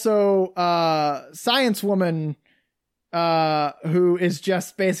also Science Woman, who is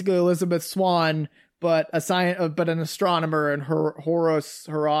just basically Elizabeth Swann, but an astronomer and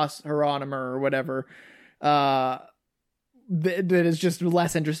Hieronymer or whatever. That is just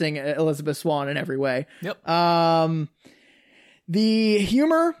less interesting, Elizabeth Swann in every way. Yep. The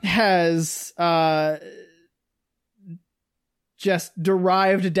humor has just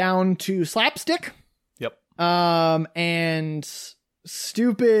derived down to slapstick. Yep. And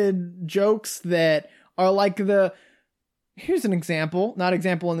stupid jokes that are like here's an example, not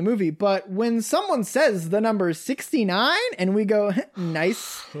example in the movie, but when someone says the number 69 and we go,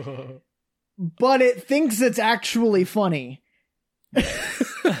 nice. but it thinks it's actually funny.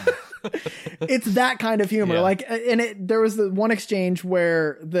 It's that kind of humor. Yeah. Like, and there was the one exchange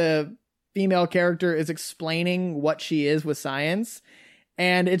where the female character is explaining what she is with science,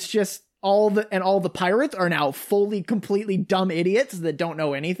 and it's just all the pirates are now fully, completely dumb idiots that don't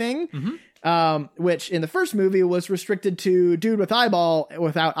know anything. Which in the first movie was restricted to dude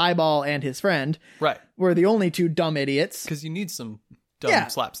without eyeball and his friend. Right. Were the only two dumb idiots. Because you need some dumb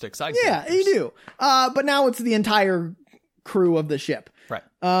slapstick side Yeah, characters. you do. But now it's the entire crew of the ship. Right.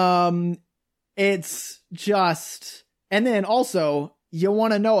 It's just, and then also, you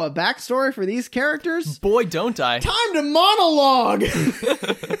want to know a backstory for these characters? Boy, don't I. Time to monologue.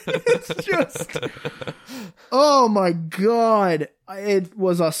 It's just, oh my God. It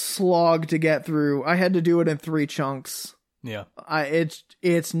was a slog to get through. I had to do it in 3 chunks. Yeah.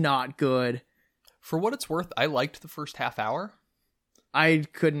 It's not good. For what it's worth, I liked the first half hour. I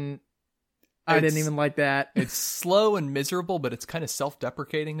didn't even like that. It's slow and miserable, but it's kind of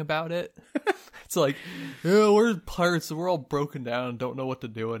self-deprecating about it. It's like, yeah, we're pirates, so we're all broken down and don't know what to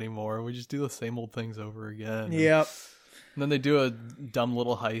do anymore. We just do the same old things over again. Yep. And then they do a dumb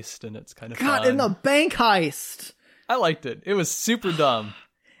little heist, and it's kind of God, fun. and the bank heist. I liked it. It was super dumb.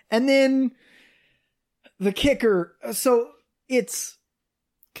 And then the kicker. So it's...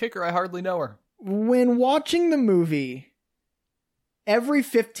 Kicker, I hardly know her. When watching the movie, every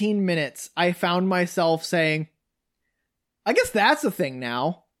 15 minutes, I found myself saying, I guess that's a thing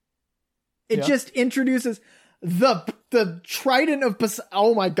now. It just introduces the trident of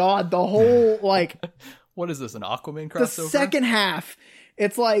oh my God, the whole, like... What is this, an Aquaman crossover? The second half,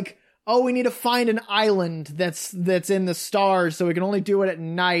 it's like, oh, we need to find an island that's in the stars, so we can only do it at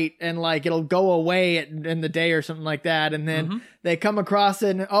night, and like it'll go away in the day or something like that. And then they come across it,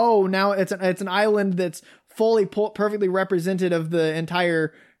 and oh, now it's an island that's fully perfectly represented of the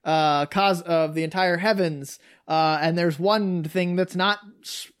entire of the entire heavens. And there's one thing that's not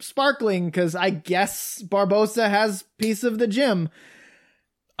sparkling because I guess Barbossa has piece of the gem.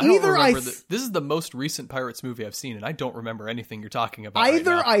 This is the most recent Pirates movie I've seen, and I don't remember anything you're talking about.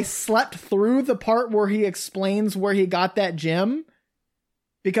 Either right now. I slept through the part where he explains where he got that gem,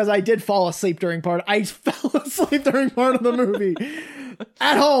 because I did fall asleep during part. I fell asleep during part of the movie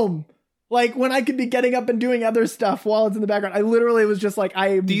at home. Like, when I could be getting up and doing other stuff while it's in the background. I literally was just like,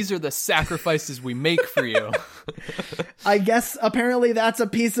 These are the sacrifices we make for you. I guess apparently that's a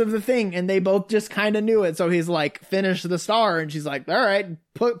piece of the thing, and they both just kind of knew it. So he's like, finish the star, and she's like, all right,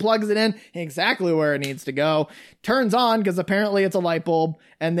 plugs it in exactly where it needs to go. Turns on, because apparently it's a light bulb,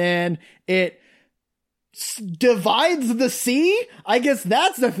 and then it divides the sea. I guess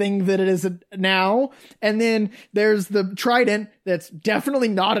that's the thing that it is now. And then there's the trident that's definitely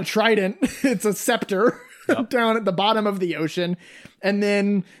not a trident. It's a scepter down at the bottom of the ocean. And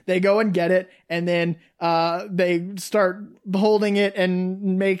then they go and get it, and then they start holding it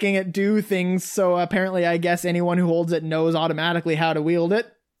and making it do things. So apparently, I guess anyone who holds it knows automatically how to wield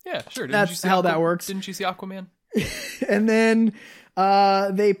it. Yeah, sure. That's how that works. Didn't you see Aquaman? And then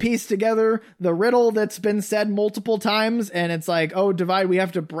they piece together the riddle that's been said multiple times, and it's like, oh, divide, we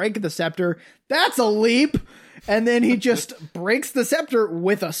have to break the scepter. That's a leap. And then he just breaks the scepter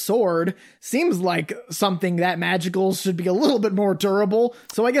with a sword. Seems like something that magical should be a little bit more durable.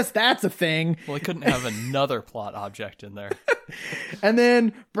 So I guess that's a thing. Well, he couldn't have another plot object in there. And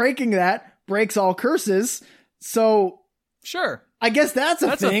then breaking that breaks all curses. So sure, I guess that's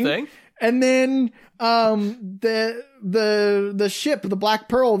a thing. A thing. And then the ship, the Black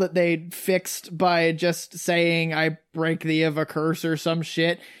Pearl, that they fixed by just saying, I break thee of a curse or some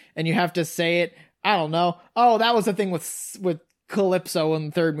shit, and you have to say it. I don't know. Oh, that was the thing with Calypso in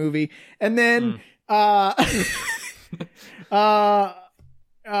the third movie. And then oh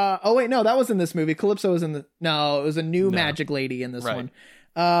wait, no, that was in this movie. Calypso was it was a new magic lady in this one.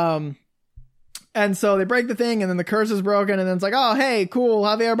 And so they break the thing, and then the curse is broken, and then it's like, oh, hey, cool,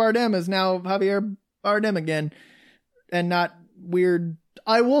 Javier Bardem is now Javier Bardem again, and not weird.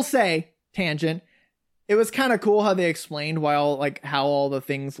 I will say, tangent, it was kind of cool how they explained how all the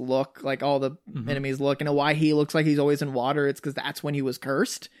things look, like all the enemies look, and why he looks like he's always in water. It's because that's when he was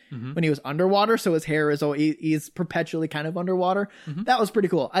cursed, when he was underwater, so his hair is he's perpetually kind of underwater. That was pretty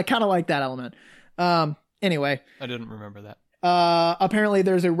cool. I kind of like that element. Anyway. I didn't remember that. Apparently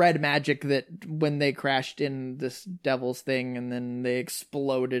there's a red magic that when they crashed in this devil's thing, and then they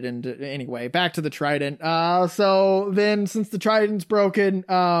exploded into, anyway, back to the trident. So then, since the trident's broken,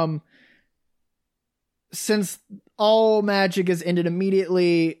 since all magic is ended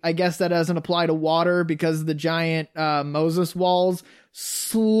immediately, I guess that doesn't apply to water, because the giant, Moses walls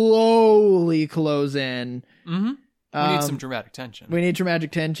slowly close in. We need some dramatic tension. We need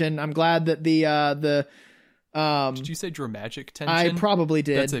dramatic tension. I'm glad that the did you say dramatic tension? I probably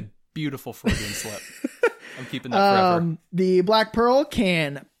did. That's a beautiful Freudian slip. I'm keeping that forever. The Black Pearl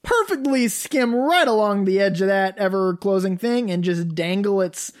can perfectly skim right along the edge of that ever closing thing and just dangle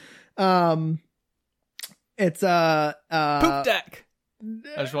its poop deck.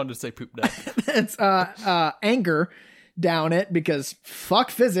 I just wanted to say poop deck. It's anger down it because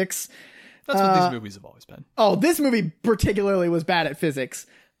fuck physics. That's what these movies have always been. Oh, this movie particularly was bad at physics.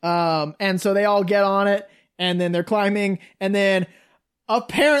 And so they all get on it and then they're climbing and then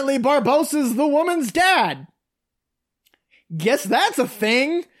apparently Barbossa's the woman's dad. Guess that's a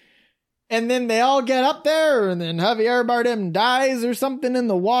thing. And then they all get up there and then Javier Bardem dies or something in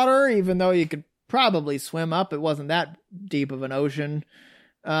the water, even though you could probably swim up. It wasn't that deep of an ocean.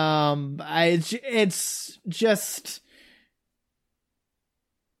 It's just,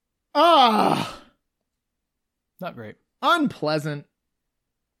 not great. Unpleasant.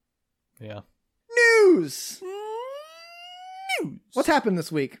 Yeah. News. What's happened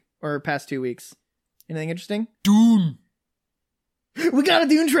this week or past 2 weeks? Anything interesting? Dune. We got a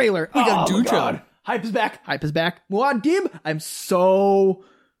Dune trailer. We got a Dune trailer. Hype is back. Hype is back. Muad'Dib, I'm so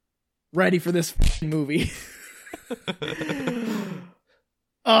ready for this movie.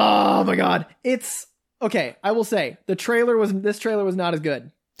 Oh my god. It's okay. I will say this trailer was not as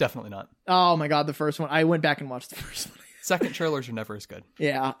good. Definitely not. Oh my god, the first one. I went back and watched the first one. Second trailers are never as good.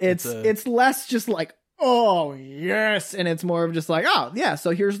 Yeah, it's less just like, oh yes, and it's more of just like, oh yeah, so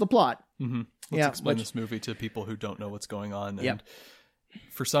here's the plot. Mm-hmm. Let's explain this movie to people who don't know what's going on, and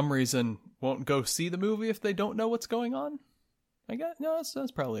for some reason won't go see the movie if they don't know what's going on. I guess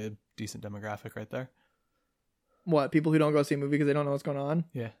that's probably a decent demographic right there. What, people who don't go see a movie because they don't know what's going on?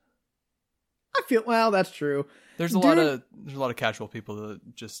 Yeah, I feel that's true. There's a lot of casual people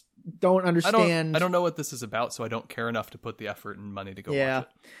that just don't understand. I don't know what this is about, so I don't care enough to put the effort and money to go watch it.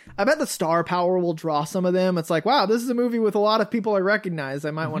 I bet the star power will draw some of them. It's like, wow, this is a movie with a lot of people I recognize. I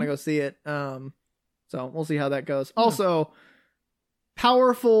might want to go see it. So we'll see how that goes. Yeah. Also,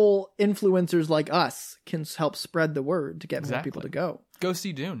 powerful influencers like us can help spread the word to get more people to go. Go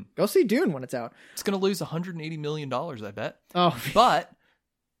see Dune. Go see Dune when it's out. It's going to lose $180 million, I bet. Oh, but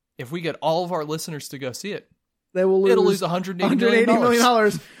if we get all of our listeners to go see it, it'll lose $180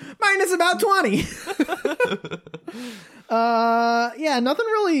 million. Minus about 20. Yeah, nothing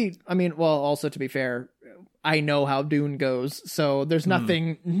really. I mean, well, also to be fair, I know how Dune goes, so there's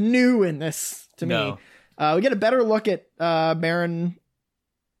nothing new in this to me. We get a better look at Baron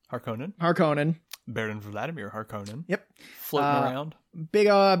Harkonnen. Baron Vladimir Harkonnen. Yep. Floating around. Big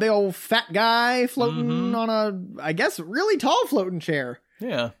old fat guy floating on a, I guess, really tall floating chair.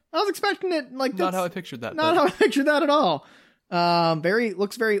 Yeah. I was expecting it like not how I pictured that. Not how I pictured that at all.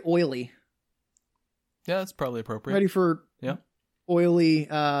 Looks very oily. Yeah, that's probably appropriate. Ready for oily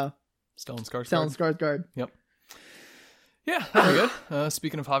Stellan Skarsgård. Yep. Yeah, very good.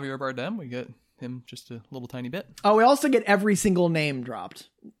 Speaking of Javier Bardem, we get him just a little tiny bit. Oh, we also get every single name dropped.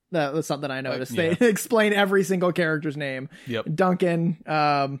 That was something I noticed. They explain every single character's name. Yep. Duncan.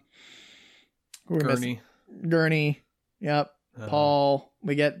 Gurney. Yep. Paul.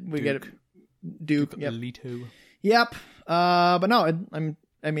 We get Duke. Yep. Leto. Yep. But no,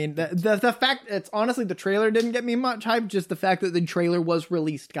 I mean, the fact it's honestly the trailer didn't get me much hype. Just the fact that the trailer was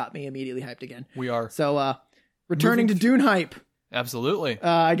released got me immediately hyped again. We are so returning to Dune hype. Absolutely.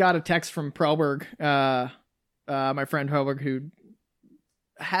 I got a text from Prellberg, my friend Prellberg, who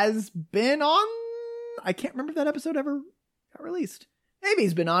has been on. I can't remember if that episode ever got released. Maybe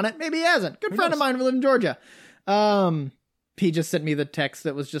he's been on it. Maybe he hasn't. Good friend of mine who lives in Georgia. He just sent me the text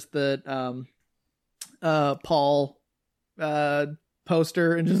that was just the Paul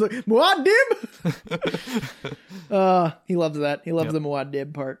poster and just like Muad'Dib. He loves that. He loves the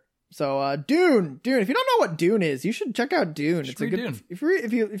Muad'Dib part. So Dune. If you don't know what Dune is, you should check out Dune. It's a good Dune.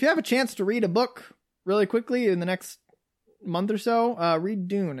 If you have a chance to read a book really quickly in the next month or so, read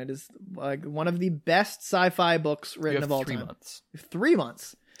Dune. It is like one of the best sci-fi books written of all time. 3 months. 3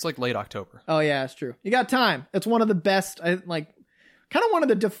 months. It's like late October. Oh yeah, it's true. You got time. It's one of the best. Kind of one of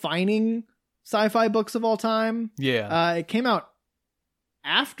the defining sci-fi books of all time. Yeah. It came out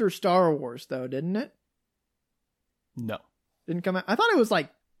after Star Wars, though, didn't it? No, didn't come out. I thought it was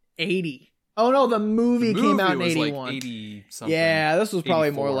like 80. Oh no, the movie came out in 81. Like 80 something. Yeah, this was probably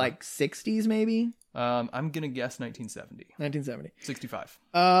 84. more like 60s, maybe. I'm gonna guess 1970. 1970. 65.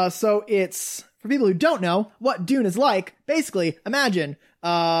 So it's for people who don't know what Dune is like. Basically, imagine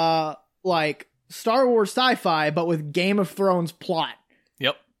like Star Wars sci-fi, but with Game of Thrones plot.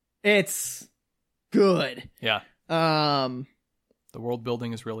 Yep. It's good. Yeah. The world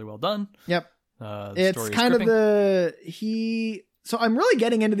building is really well done. Yep. It's story is kind of gripping. So I'm really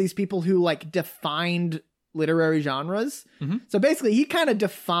getting into these people who like defined literary genres. Mm-hmm. So basically he kind of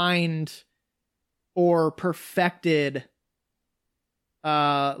defined or perfected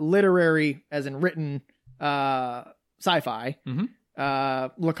literary as in written sci-fi. Mm-hmm.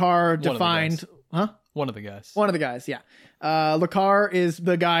 Le Carre defined One of the guys. One of the guys, yeah. Le Carre is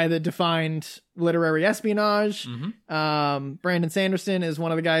the guy that defined literary espionage. Mm-hmm. Brandon Sanderson is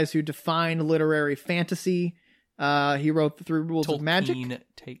one of the guys who defined literary fantasy. He wrote the 3 Rules of Magic. Tolkien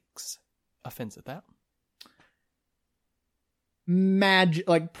takes offense at that. Magic,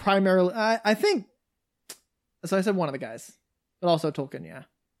 like primarily, I think. So I said one of the guys, but also Tolkien, yeah.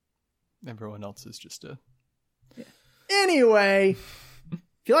 Everyone else is just a... Yeah. Anyway, if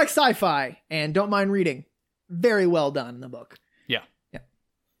you like sci-fi and don't mind reading, very well done in the book. Yeah. Yeah.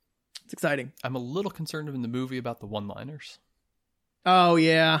 It's exciting. I'm a little concerned in the movie about the one-liners. Oh,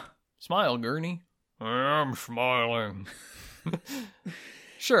 yeah. Smile, Gurney. I'm smiling.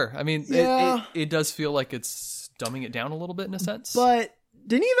 Sure. I mean, Yeah. it does feel like it's dumbing it down a little bit in a sense. But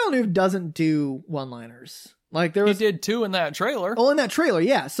Denis Villeneuve doesn't do one-liners. Like there was He did 2 in that trailer. Oh, in that trailer,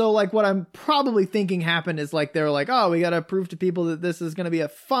 yeah. So like what I'm probably thinking happened is like they're like, oh, we got to prove to people that this is going to be a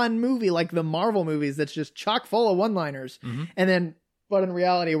fun movie like the Marvel movies that's just chock full of one-liners. Mm-hmm. And then, but in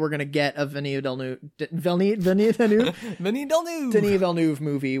reality, we're going to get a Denis Villeneuve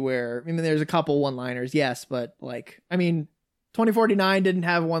movie where, I mean, there's a couple one-liners, yes, but like, I mean, 2049 didn't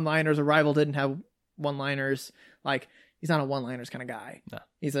have one-liners, Arrival didn't have one-liners, like, he's not a one-liners kind of guy. No.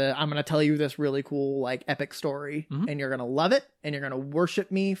 He's I'm going to tell you this really cool, like, epic story, Mm-hmm. and you're going to love it, and you're going to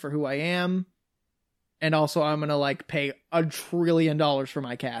worship me for who I am, and also I'm going to, like, pay $1 trillion for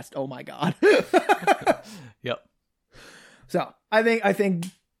my cast. Oh, my God. Yep. So, I think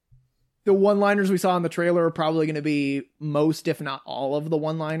the one-liners we saw in the trailer are probably going to be most, if not all of the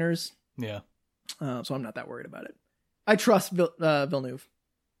one-liners. Yeah. So I'm not that worried about it. I trust Villeneuve.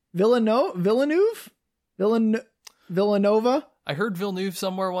 Villanova? I heard Villeneuve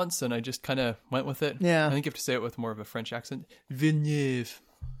somewhere once, and I just kind of went with it. Yeah. I think you have to say it with more of a French accent. Villeneuve.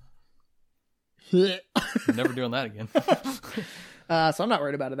 So I'm never doing that again. I'm not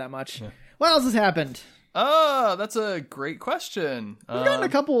worried about it that much. Yeah. What else has happened? Oh, that's a great question. We've gotten a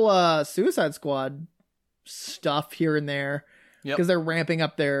couple Suicide Squad stuff here and there. Yep. Because they're ramping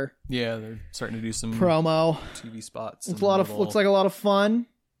up their Yeah, they're starting to do some promo. TV spots. It's and little looks like a lot of fun.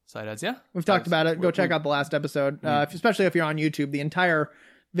 side ads. Yeah, We've talked about it. Go check out the last episode. Especially if you're on YouTube, the entire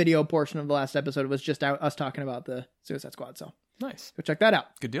video portion of the last episode was just us talking about the Suicide Squad. So nice. go check that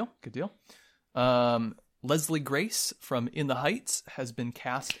out. Good deal. Good deal. Leslie Grace from In the Heights has been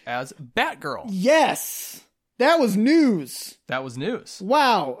cast as Batgirl. Yes, that was news. That was news.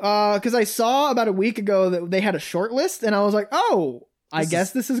 Wow. Because I saw about a week ago that they had a short list, and I was like, oh, I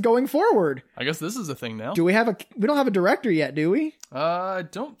guess this is going forward. I guess this is a thing now. We don't have a director yet, do we? I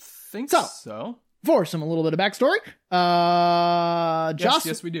don't think so. For some a little bit of backstory,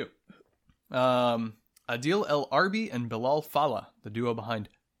 Yes, we do. Adil El Arbi and Bilal Fallah, the duo behind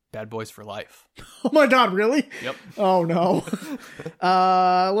Bad Boys for Life. Oh my God, really? Yep. Oh no.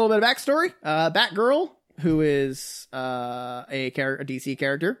 A little bit of backstory. Batgirl, who is a DC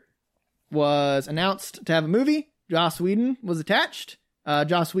character, was announced to have a movie. Joss Whedon was attached.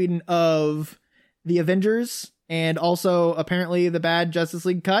 Joss Whedon of the Avengers and also apparently the bad Justice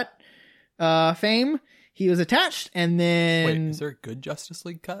League cut fame. He was attached, and then Wait, is there a good Justice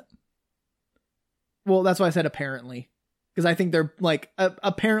League cut? Well, that's why I said apparently, because I think they're like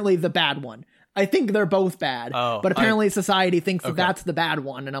apparently the bad one. I think they're both bad, but apparently society thinks that that's the bad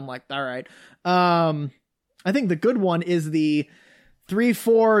one, and I'm like, all right. I think the good one is the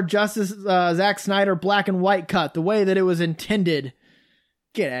 3/4 Justice Zack Snyder black and white cut, the way that it was intended.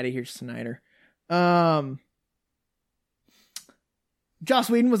 Get out of here, Snyder. Joss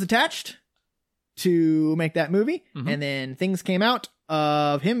Whedon was attached to make that movie, and then things came out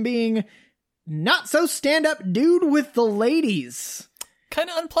of him being not so stand-up dude with the ladies. Kind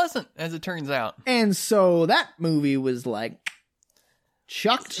of unpleasant, as it turns out. And so that movie was like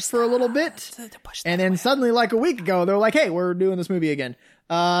chucked for a little bit, and then suddenly, like a week ago, they're like, hey, we're doing this movie again.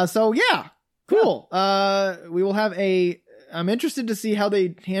 So yeah, cool. We will have I'm interested to see how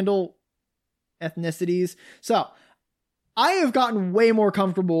they handle ethnicities. So I have gotten way more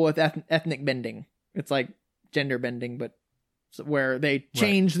comfortable with ethnic bending. It's like gender bending, but where they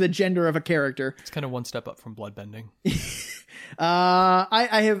change the gender of a character. It's kind of one step up from blood bending.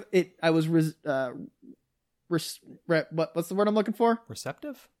 I was what's the word I'm looking for?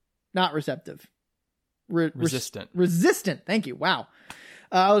 Receptive? Not receptive. Resistant. Resistant. Thank you. Wow.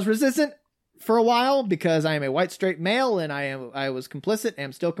 I was resistant for a while because I am a white straight male, and I was complicit,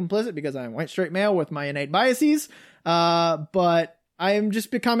 am still complicit because I am white straight male with my innate biases. But I am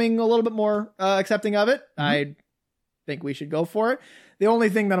just becoming a little bit more accepting of it. I think we should go for it. The only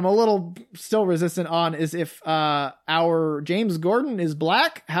thing that I'm a little still resistant on is if our James Gordon is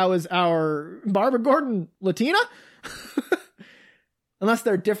black, how is our Barbara Gordon Latina? Unless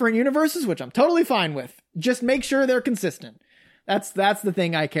they're different universes, which I'm totally fine with. Just make sure they're consistent. That's the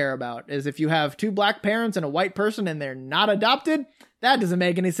thing I care about, is if you have two black parents and a white person and they're not adopted, that doesn't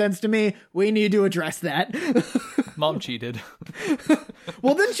make any sense to me. We need to address that. Mom cheated.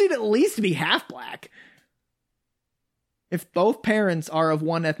 Well, then she'd at least be half black. If both parents are of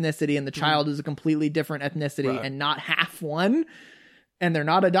one ethnicity and the child is a completely different ethnicity and not half one, and they're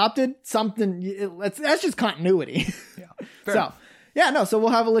not adopted, that's just continuity. Yeah. Fair enough. So we'll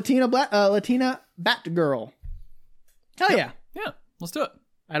have a Latina Batgirl. Hell yeah. Yeah, let's do it.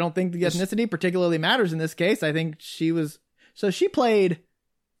 I don't think the ethnicity particularly matters in this case. I think she played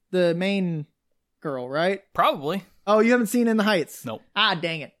the main girl, right? Probably. Oh, you haven't seen In the Heights? Nope. Ah,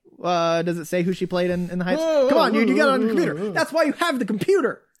 dang it. Does it say who she played in the Heights? Come on, dude, you got it on your computer. That's why you have the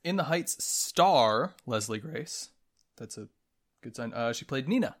computer. In the Heights star Leslie Grace. That's a good sign. She played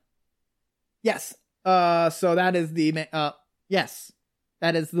Nina. Yes. So that is the yes.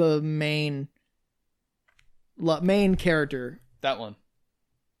 That is the main character. That one.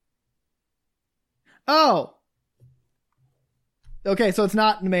 Oh. Okay, so it's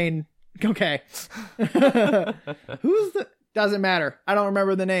not the main. Okay. Doesn't matter. I don't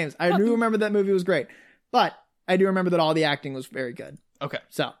remember the names. I do remember that movie was great. But I do remember that all the acting was very good. Okay.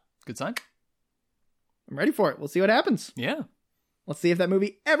 So. Good sign. I'm ready for it. We'll see what happens. Yeah. Let's see if that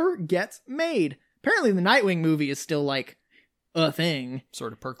movie ever gets made. Apparently the Nightwing movie is still like a thing.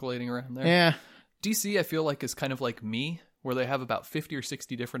 Sort of percolating around there. Yeah. DC, I feel like, is kind of like me, where they have about 50 or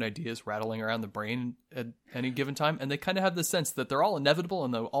 60 different ideas rattling around the brain at any given time, and they kind of have the sense that they're all inevitable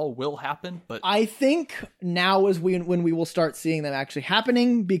and they all will happen, but... I think now is when we will start seeing them actually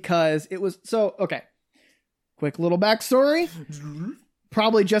happening, because it was... So, okay. Quick little backstory.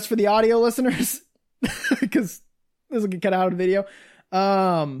 Probably just for the audio listeners, because this will get cut out of the video.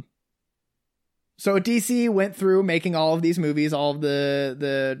 So DC went through making all of these movies, all of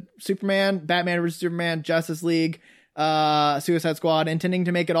the Superman, Batman vs. Superman, Justice League, Suicide Squad, intending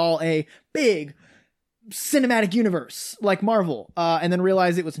to make it all a big cinematic universe like Marvel, and then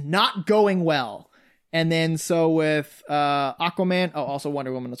realized it was not going well. And then so with Aquaman, also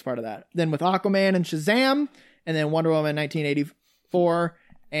Wonder Woman was part of that. Then with Aquaman and Shazam, and then Wonder Woman 1984,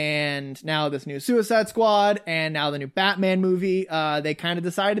 and now this new Suicide Squad, and now the new Batman movie, they kind of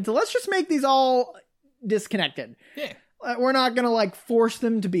decided to, let's just make these all disconnected. Yeah. We're not going to like force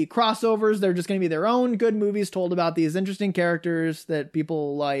them to be crossovers. They're just going to be their own good movies told about these interesting characters that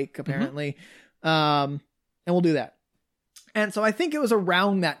people like, apparently. And we'll do that. And so I think it was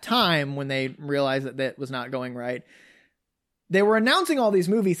around that time when they realized that that was not going right. They were announcing all these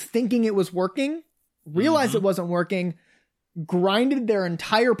movies thinking it was working, realized it wasn't working, grinded their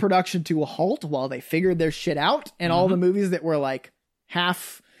entire production to a halt while they figured their shit out. And all the movies that were like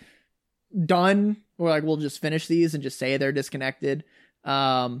half done were like, we'll just finish these and just say they're disconnected.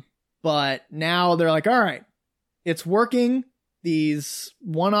 But now they're like, all right, it's working. These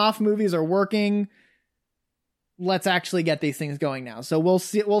one-off movies are working. Let's actually get these things going now. So we'll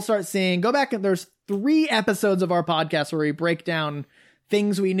start seeing, go back, and there's 3 episodes of our podcast where we break down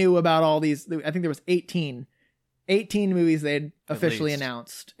things we knew about all these. I think there was 18 movies they'd officially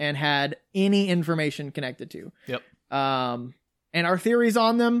announced and had any information connected to. Yep. And our theories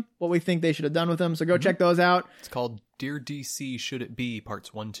on them, what we think they should have done with them. So go check those out. It's called Dear DC Should It Be,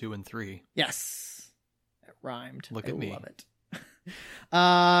 parts 1, 2, and 3. Yes. That rhymed. Look at me. Love it.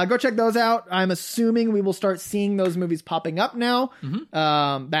 Go check those out. I'm assuming we will start seeing those movies popping up now.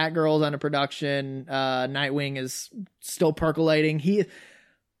 Batgirl's under production. Nightwing is still percolating.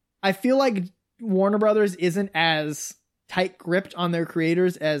 I feel like Warner Brothers isn't as tight gripped on their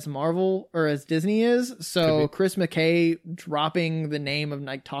creators as Marvel or as Disney is. So Chris McKay dropping the name of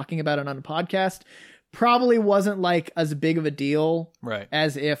like talking about it on a podcast probably wasn't like as big of a deal, right,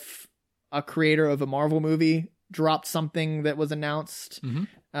 as if a creator of a Marvel movie dropped something that was announced.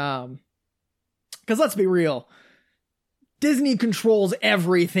 Because let's be real, Disney controls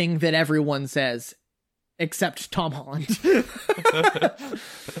everything that everyone says except Tom Holland.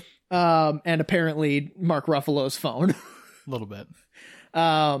 And apparently Mark Ruffalo's phone. A little bit.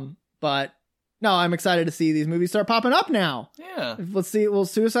 But no, I'm excited to see these movies start popping up now. Yeah. Let's see. Well,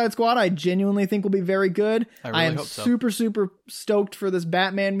 Suicide Squad, I genuinely think will be very good. I am hope so. super stoked for this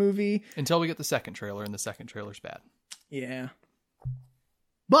Batman movie. Until we get the second trailer, and the second trailer's bad. Yeah.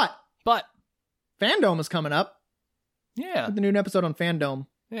 But Fandom is coming up. Yeah. The new episode on Fandom.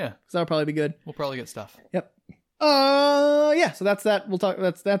 Yeah. So that'll probably be good. We'll probably get stuff. Yep. Yeah, so that's that. We'll talk.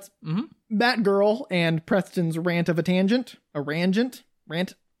 That's Batgirl and Preston's rant of a tangent. A rangent?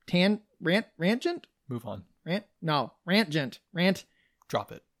 Rantgent? Move on. Rantgent. Rant.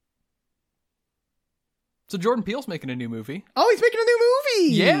 Drop it. So Jordan Peele's making a new movie. Oh, he's making a new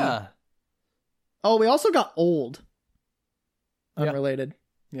movie! Yeah. Oh, we also got Old. Yeah. Unrelated.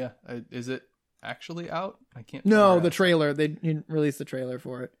 Yeah. Is it actually out? I can't. No, figure the out. trailer. They released the trailer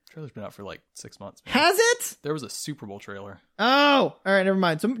for it. The trailer's been out for like 6 months. Man. Has it? There was a Super Bowl trailer. Oh, all right, never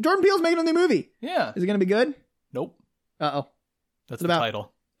mind. So Jordan Peele's making a new movie. Yeah. Is it going to be good? Nope. Uh-oh. That's What the about-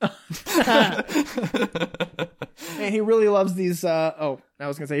 title. And he really loves these, I was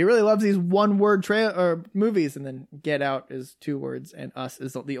going to say, he really loves these one-word movies, and then Get Out is 2 words, and Us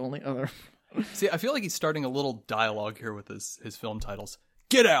is the only other. See, I feel like he's starting a little dialogue here with his film titles.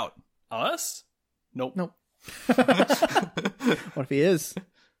 Get Out. Us? Nope. Nope. What if he is?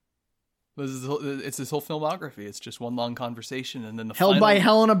 It's his whole filmography. It's just one long conversation, and then the Held final... by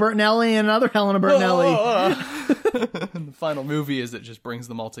Helena Bertinelli and another Helena Bertinelli. And the final movie is it just brings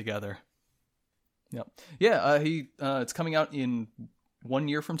them all together. Yep. Yeah, it's coming out in 1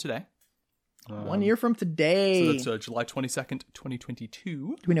 year from today. 1 year from today. So that's July 22nd, 2022.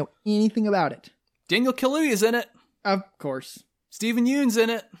 Do we know anything about it? Daniel Kaluuya is in it. Of course. Stephen Yeun's in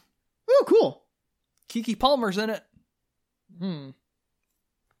it. Oh, cool. Keke Palmer's in it.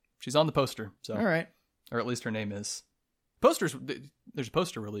 She's She's on the poster. So, all right. or at least her name is. There's a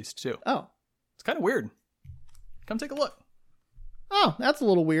poster released too. Oh. It's kind of weird. Come take a look. Oh, that's a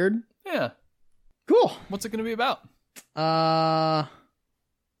little weird. Yeah. Cool. What's it going to be about? Don't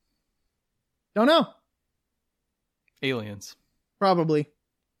know. Aliens. Probably.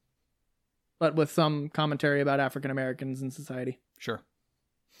 But with some commentary about African Americans in society. Sure.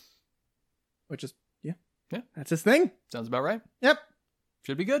 Which is, Yeah. That's his thing. Sounds about right. Yep.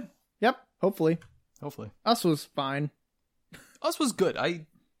 Should be good. Yep. Hopefully. Hopefully. Us was fine. Us was good. Us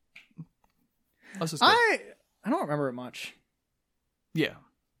was good. I don't remember it much. Yeah.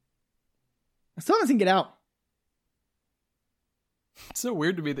 I still haven't seen Get Out. It's so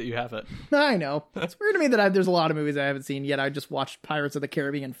weird to me that you have it. I know. It's weird to me that there's a lot of movies I haven't seen yet. I just watched Pirates of the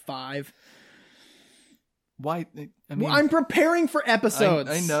Caribbean 5. Why? I mean, Well, I'm preparing for episodes.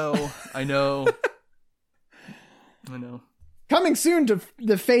 I know. I know. I know. Coming soon to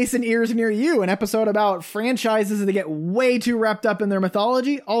the Face and Ears Near You, an episode about franchises that get way too wrapped up in their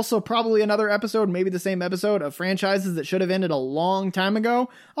mythology. Also, probably another episode, maybe the same episode, of franchises that should have ended a long time ago.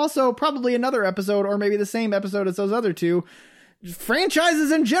 Also, probably another episode, or maybe the same episode as those other two.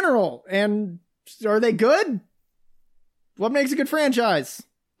 Franchises in general. And are they good? What makes a good franchise?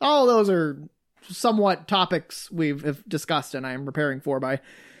 All those are somewhat topics we've discussed and I'm preparing for by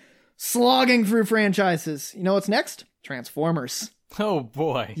slogging through franchises. You know what's next? Transformers. Oh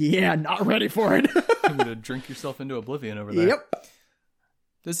boy. Yeah, not ready for it. You're going to drink yourself into oblivion over there. Yep.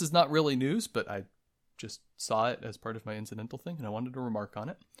 This is not really news, but I just saw it as part of my incidental thing, and I wanted to remark on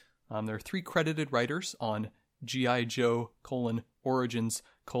it. There are 3 credited writers on G.I. Joe, Origins,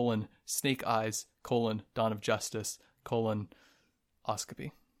 Snake Eyes, Dawn of Justice,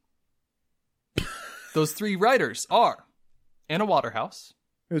 Oscopy. Those 3 writers are Anna Waterhouse.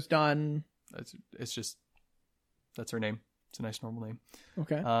 Who's done? That's her name. It's a nice normal name.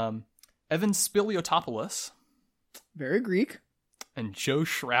 Okay. Evan Spiliotopoulos. Very Greek. And Joe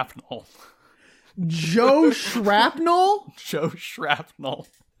Shrapnel. Joe Shrapnel? Joe Shrapnel.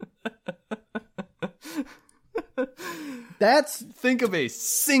 Think of a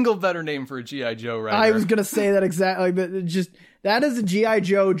single better name for a G.I. Joe writer. I was gonna say that exactly. That is a G.I.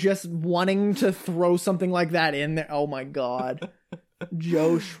 Joe just wanting to throw something like that in there. Oh my god.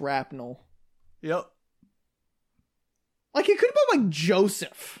 Joe Shrapnel. Yep. Like, it could have been like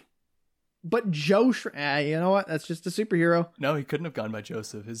Joseph. But Joe you know what? That's just a superhero. No, he couldn't have gone by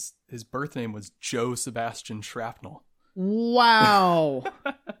Joseph. His birth name was Joe Sebastian Shrapnel. Wow.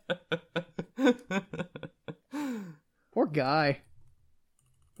 Poor guy.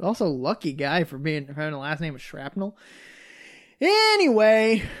 Also lucky guy for having a last name of Shrapnel.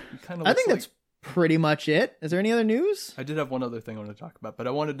 Anyway, I think that's pretty much it. Is there any other news? I did have one other thing I wanted to talk about, but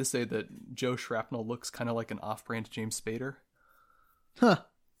I wanted to say that Joe Shrapnel looks kind of like an off-brand James Spader. Huh.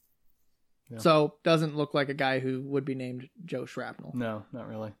 Yeah. So, doesn't look like a guy who would be named Joe Shrapnel. No, not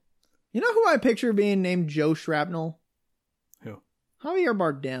really. You know who I picture being named Joe Shrapnel? Who? Javier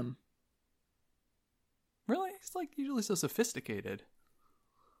Bardem. Really? He's like usually so sophisticated.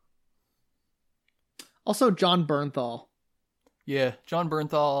 Also, John Bernthal. Yeah, John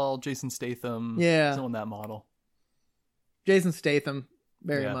Bernthal, Jason Statham. Yeah. Still in that model. Jason Statham,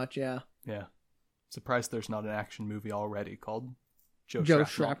 very much, yeah. Yeah. surprised there's not an action movie already called Joe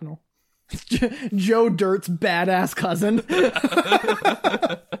Shrapnel. Joe Dirt's badass cousin.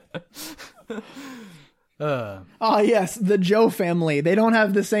 Oh, yes, the Joe family. They don't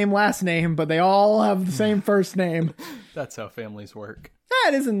have the same last name, but they all have the same first name. That's how families work.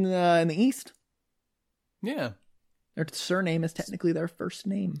 That is in the East. Yeah. Their surname is technically their first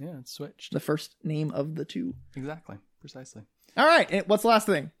name. Yeah, it's switched. The first name of the two. Exactly. Precisely. All right. What's the last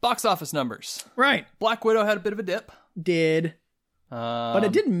thing? Box office numbers. Right. Black Widow had a bit of a dip. But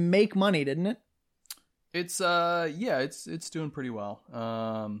it did make money, didn't it? It's it's doing pretty well.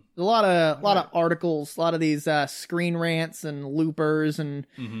 A lot of articles, a lot of these Screen Rants and Loopers and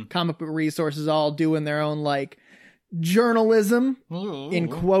comic book resources all doing their own like journalism in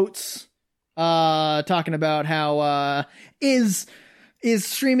quotes, talking about how is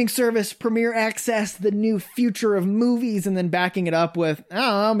streaming service Premier Access the new future of movies, and then backing it up with I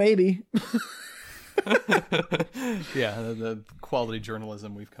don't know, maybe. Yeah, the quality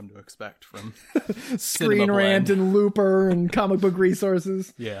journalism we've come to expect from Screen Rant and Looper and comic book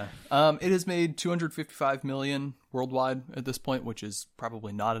resources. Yeah. It has made $255 million worldwide at this point, which is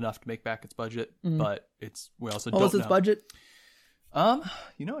probably not enough to make back its budget, but we also don't know. What was its budget? I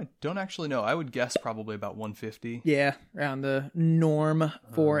don't actually know. I would guess probably about 150. Yeah, around the norm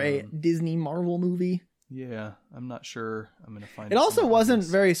for a Disney Marvel movie. Yeah, I'm not sure. I'm going to find it. Also wasn't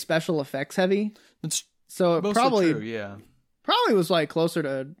very special effects heavy. So it probably true, yeah. Probably was like closer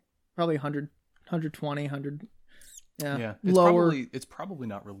to probably 100, 120, 100. Yeah. Yeah. Lower. It's probably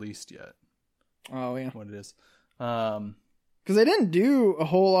not released yet. Oh, yeah. What it is. Because they didn't do a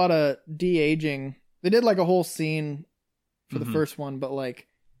whole lot of de-aging. They did like a whole scene for the first one, but like,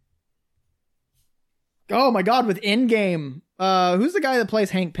 oh my God, with Endgame. Who's the guy that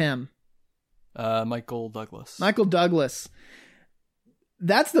plays Hank Pym? Michael Douglas. Michael Douglas.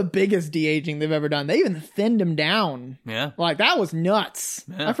 That's the biggest de-aging they've ever done. They even thinned him down. Yeah. Like, that was nuts.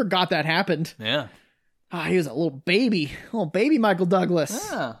 Yeah. I forgot that happened. Yeah. He was a little baby. Little baby Michael Douglas.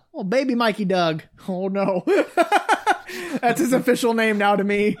 Yeah. Little baby Mikey Doug. Oh, no. That's his official name now to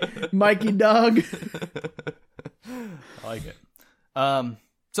me. Mikey Doug. I like it.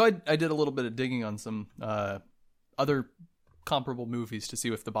 So I did a little bit of digging on some other comparable movies to see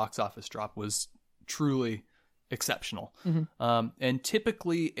if the box office drop was truly exceptional. And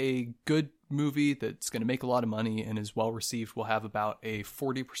typically a good movie that's going to make a lot of money and is well received will have about a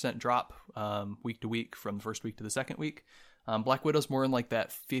 40% drop week to week from the first week to the second week. Black Widow's more in like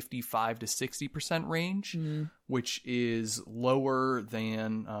that 55 to 60% range, which is lower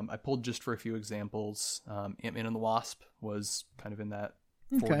than I pulled just for a few examples. Ant-Man and the Wasp was kind of in that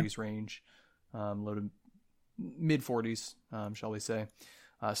 40s range, low to mid 40s, shall we say.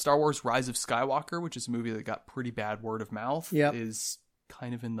 Star Wars Rise of Skywalker, which is a movie that got pretty bad word of mouth, is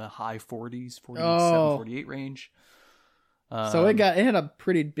kind of in the high 40s, 47, 48 range. So it had a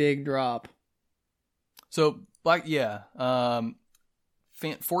pretty big drop. So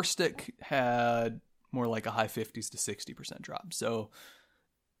Four Stick had more like a high 50s to 60% drop. So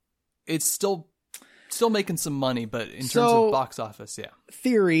it's still making some money, but in terms of box office,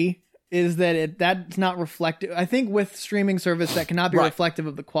 theory is that that's not reflective. I think with streaming service that cannot be reflective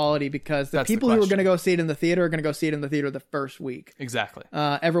of the quality, because the people who are going to go see it in the theater are going to go see it in the theater the first week. Exactly.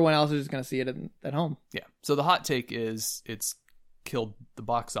 Everyone else is just going to see it at home. Yeah. So the hot take is it's killed the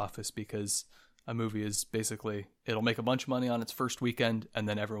box office because a movie is basically, it'll make a bunch of money on its first weekend and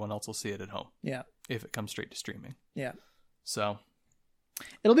then everyone else will see it at home. Yeah. If it comes straight to streaming. Yeah. So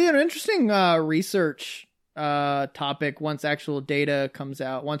it'll be an interesting research topic once actual data comes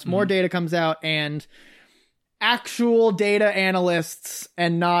out. Once more data comes out and actual data analysts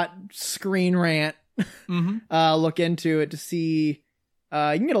and not Screen Rant look into it to see, you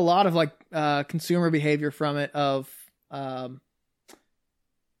can get a lot of like consumer behavior from it of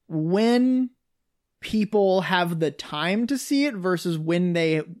when people have the time to see it versus when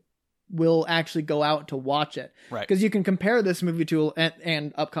they will actually go out to watch it. Right. Because you can compare this movie to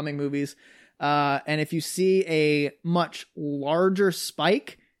and upcoming movies. And if you see a much larger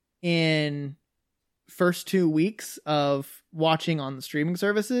spike in first 2 weeks of watching on the streaming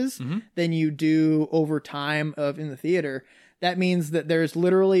services than you do over time of in the theater, that means that there's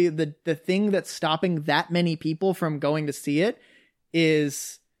literally the thing that's stopping that many people from going to see it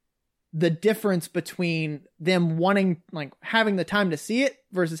is the difference between them wanting, like, having the time to see it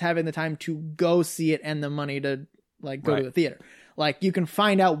versus having the time to go see it and the money to like go to the theater. Like, you can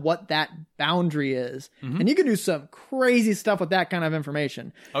find out what that boundary is and you can do some crazy stuff with that kind of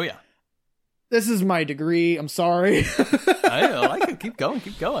information. Oh yeah. This is my degree. I'm sorry. I like it. Keep going.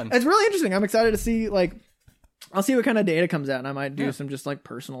 It's really interesting. I'm excited to see, like, I'll see what kind of data comes out, and I might do some just like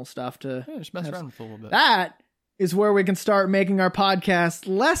personal stuff to just mess around with it a little bit. That is where we can start making our podcast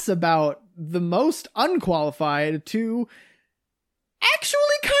less about the most unqualified to actually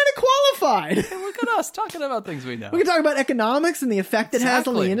kind of qualified. Hey, look at us talking about things we know. We can talk about economics and the effect it has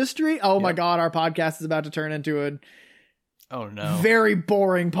on the Exactly. industry. Oh my God, our podcast is about to turn into a Oh no. very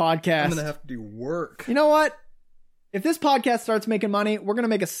boring podcast. I'm going to have to do work. You know what? If this podcast starts making money, we're going to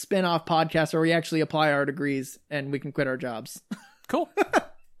make a spin-off podcast where we actually apply our degrees and we can quit our jobs. Cool.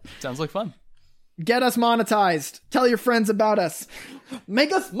 Sounds like fun. Get us monetized. Tell your friends about us.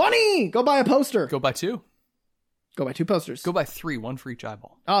 Make us money. Go buy a poster. Go buy 2. Go buy 2 posters. Go buy 3, 1 for each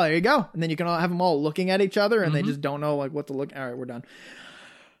eyeball. Oh, there you go. And then you can all have them all looking at each other and they just don't know like what to look. All right, we're done.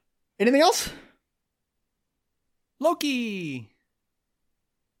 Anything else? Loki.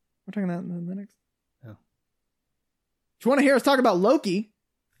 We're talking about in the next. Oh. If you want to hear us talk about Loki,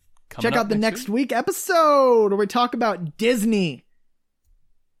 Coming check up out the next week episode where we talk about Disney.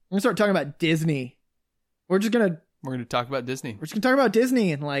 We're gonna start talking about Disney. We're just gonna talk about Disney. talk about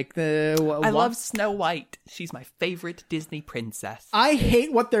Disney and like the. I love Snow White. She's my favorite Disney princess. I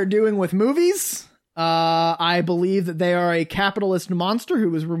hate what they're doing with movies. I believe that they are a capitalist monster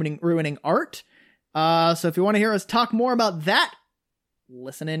who is ruining art. So if you want to hear us talk more about that,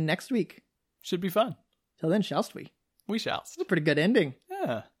 listen in next week. Should be fun. Till then, shallst we? We shall. It's a pretty good ending.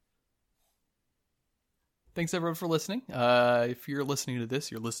 Yeah. Thanks everyone for listening. If you're listening to this,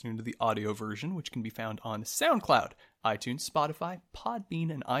 you're listening to the audio version, which can be found on SoundCloud, iTunes, Spotify,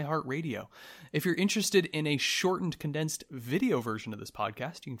 Podbean, and iHeartRadio. If you're interested in a shortened, condensed video version of this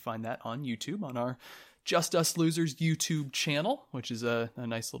podcast, you can find that on YouTube, on our Just Us Losers YouTube channel, which is a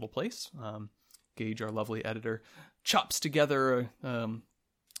nice little place. Gage, our lovely editor, chops together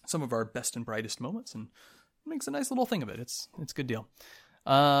some of our best and brightest moments and makes a nice little thing of it. It's a good deal.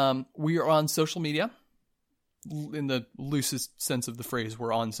 We are on social media. In the loosest sense of the phrase,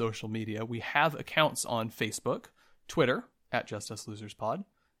 we're on social media. We have accounts on Facebook, Twitter, at Just Us Losers Pod,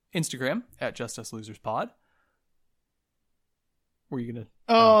 Instagram, at Just Us Losers Pod. Were you going to...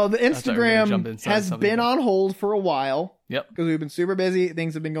 Oh, the I thought you were gonna jump Instagram in has something been on hold for a while. Yep. Because we've been super busy.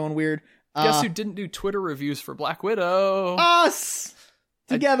 Things have been going weird. Guess who didn't do Twitter reviews for Black Widow? Us!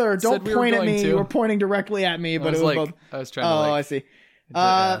 Together. Don't said we were point at going me. to. You were pointing directly at me, but I was it was like, both. I was trying to Oh, I see.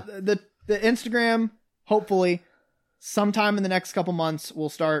 The Instagram, hopefully, sometime in the next couple months, we'll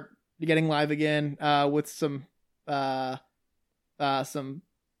start getting live again with some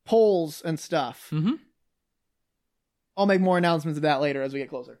polls and stuff. Mm-hmm. I'll make more announcements of that later as we get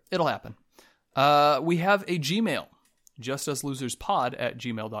closer. It'll happen. We have a Gmail,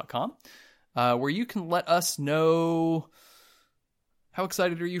 justuslosers.pod@gmail.com, where you can let us know how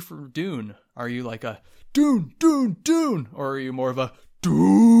excited are you for Dune. Are you like a Dune, Dune, Dune? Or are you more of a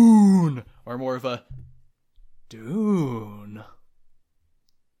Dune? Or more of a Dune?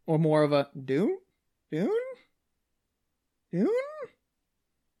 Or more of a Dune? Dune? Dune?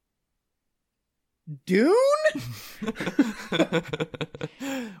 Dune?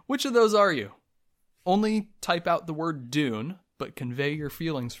 Which of those are you? Only type out the word Dune, but convey your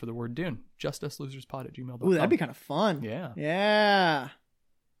feelings for the word Dune. justuslosers.pod@gmail.com. Ooh, that'd be kind of fun. Yeah. Yeah.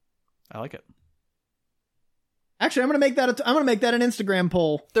 I like it. Actually, I'm gonna make that an Instagram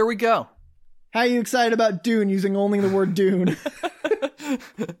poll. There we go. How are you excited about Dune using only the word Dune?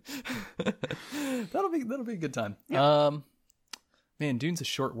 That'll be a good time. Yeah. Man, Dune's a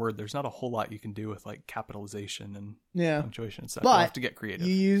short word. There's not a whole lot you can do with like capitalization and Yeah. punctuation and stuff. But You'll have to get creative.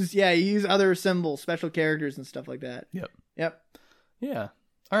 You use other symbols, special characters and stuff like that. Yep. Yeah.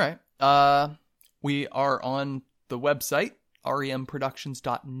 All right. We are on the website,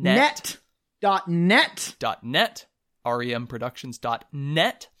 remproductions.net. Net. .net.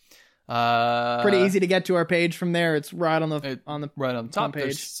 remproductions.net. Pretty easy to get to our page from there. It's right on the right on the top. page.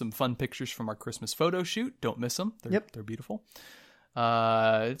 There's some fun pictures from our Christmas photo shoot. Don't miss them. They're beautiful.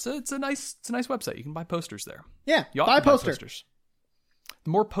 It's a nice website. You can buy posters there. Yeah. You ought Buy to buy poster. posters.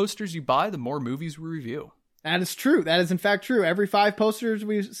 The more posters you buy, the more movies we review. That is true. That is in fact true. Every 5 posters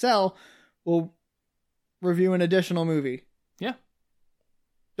we sell, we'll review an additional movie. Yeah.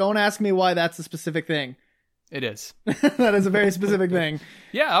 Don't ask me why that's a specific thing. It is. That is a very specific thing.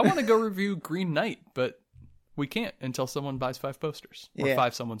 Yeah, I want to go review Green Knight, but we can't until someone buys 5 posters. Or Yeah.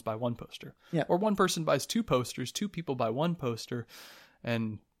 5 someone's buy 1 poster. Yeah. Or 1 person buys 2 posters, 2 people buy 1 poster,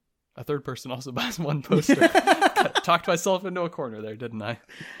 and a 3rd person also buys 1 poster. Talked myself into a corner there, didn't I?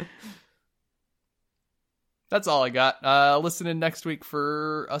 That's all I got. Listen in next week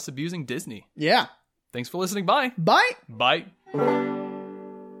for us abusing Disney. Yeah. Thanks for listening. Bye. Bye. Bye.